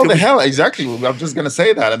heck? Exactly. I'm just going to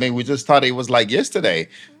say that. I mean, we just thought it was like yesterday.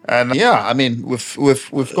 And yeah, I mean, we've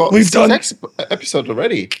done 6 episodes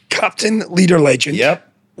already. Captain, leader, legend.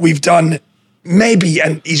 Yep. We've done maybe,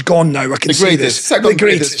 and he's gone now, I can see this. The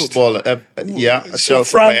greatest footballer. So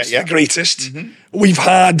France, the greatest. Mm-hmm. We've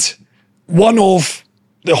had one of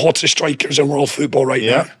the hottest strikers in world football right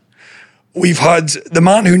now. We've had the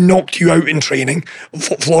man who knocked you out in training,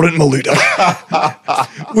 Florent Malouda.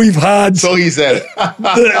 We've had... So he said.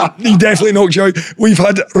 He definitely knocked you out. We've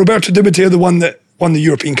had Roberto Di Matteo, the one that won the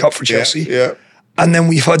European Cup for Chelsea. Yeah. And then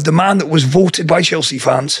we've had the man that was voted by Chelsea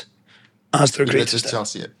fans as their greatest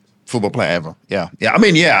Chelsea football player ever. Yeah. I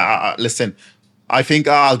mean, listen, I think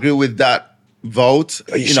I agree with that vote.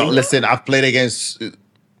 Listen, I've played against...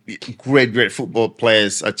 great football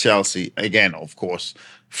players at Chelsea. Again, of course,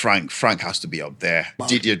 Frank has to be up there.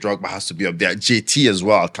 Didier Drogba has to be up there. JT as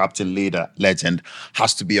well, captain, leader, legend,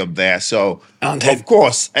 has to be up there. So, and of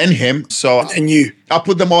course, and him. So, and you. I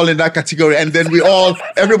put them all in that category, and then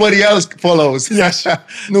everybody else follows. Yes.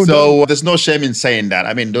 There's no shame in saying that.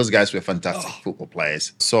 I mean, those guys were fantastic football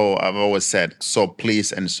players. So I've always said, so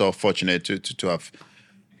pleased and so fortunate to have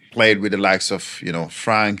played with the likes of,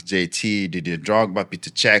 Frank, JT, Didier Drogba, Peter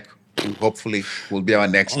Cech, who hopefully will be our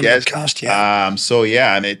next guest.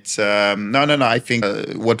 And it's I think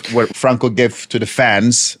what Franco gave to the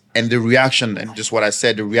fans and the reaction, and just what I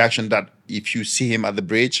said, the reaction that if you see him at the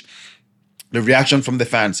bridge, the reaction from the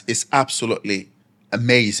fans is absolutely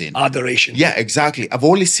amazing. Adoration. Yeah, exactly. I've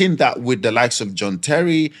only seen that with the likes of John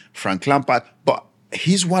Terry, Frank Lampard, but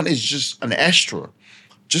his one is just an extra.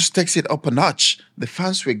 Just takes it up a notch. The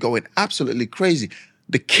fans were going absolutely crazy.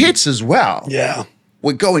 The kids as well. Yeah.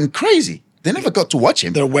 Were going crazy. They never got to watch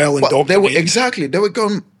him. They're well indoctrinated. They were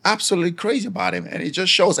going absolutely crazy about him. And it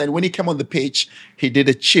just shows. And when he came on the pitch, he did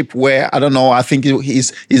a chip where, I don't know, I think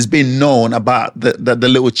he's been known about the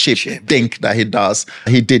little chip dink that he does.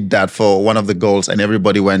 He did that for one of the goals and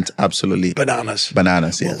everybody went absolutely bananas,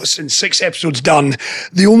 yeah. Well, listen, 6 episodes done.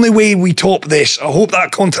 The only way we top this, I hope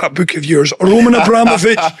that contact book of yours, Roman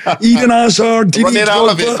Abramovich, Eden Hazard, Didier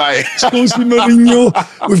Drogba, Jose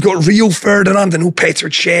Mourinho. We've got Rio Ferdinand and Petr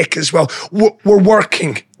Cech as well. We're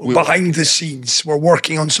working behind the scenes. We're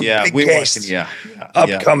working on some big guests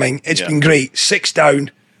upcoming. It's been great. 6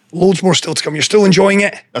 down. Loads more still to come. You're still enjoying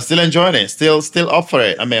it? I'm still enjoying it. Still up for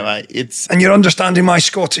it. I mean, it's... And you're understanding my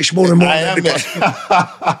Scottish more and more.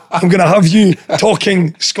 I'm going to have you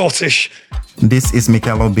talking Scottish. This is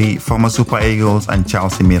Mikel Obi, former Super Eagles and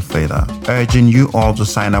Chelsea midfielder, urging you all to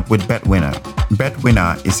sign up with BetWinner.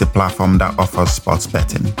 BetWinner is a platform that offers sports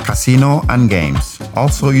betting, casino and games.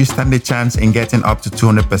 Also, you stand a chance in getting up to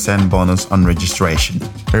 200% bonus on registration.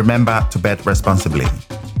 Remember to bet responsibly.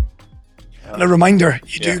 And a reminder,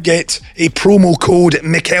 you do get a promo code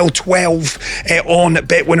Mikel12 on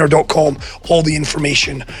betwinner.com. All the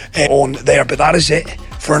information on there. But that is it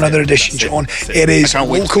for another edition, John. It is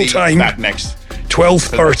local time. Back next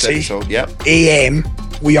 12:30 a.m.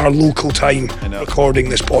 We are local time recording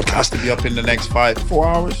this podcast. To be up in the next 4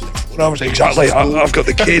 hours. 4 hours, exactly. I've got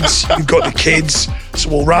the kids. You've got the kids. So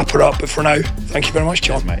we'll wrap her up. But for now, thank you very much,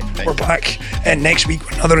 John. Yes, We're back next week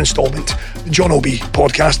with another instalment, the John Obi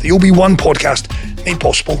podcast, the OB1 podcast, made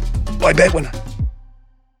possible by BetWinner.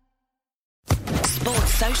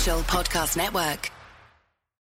 Sports Social Podcast Network.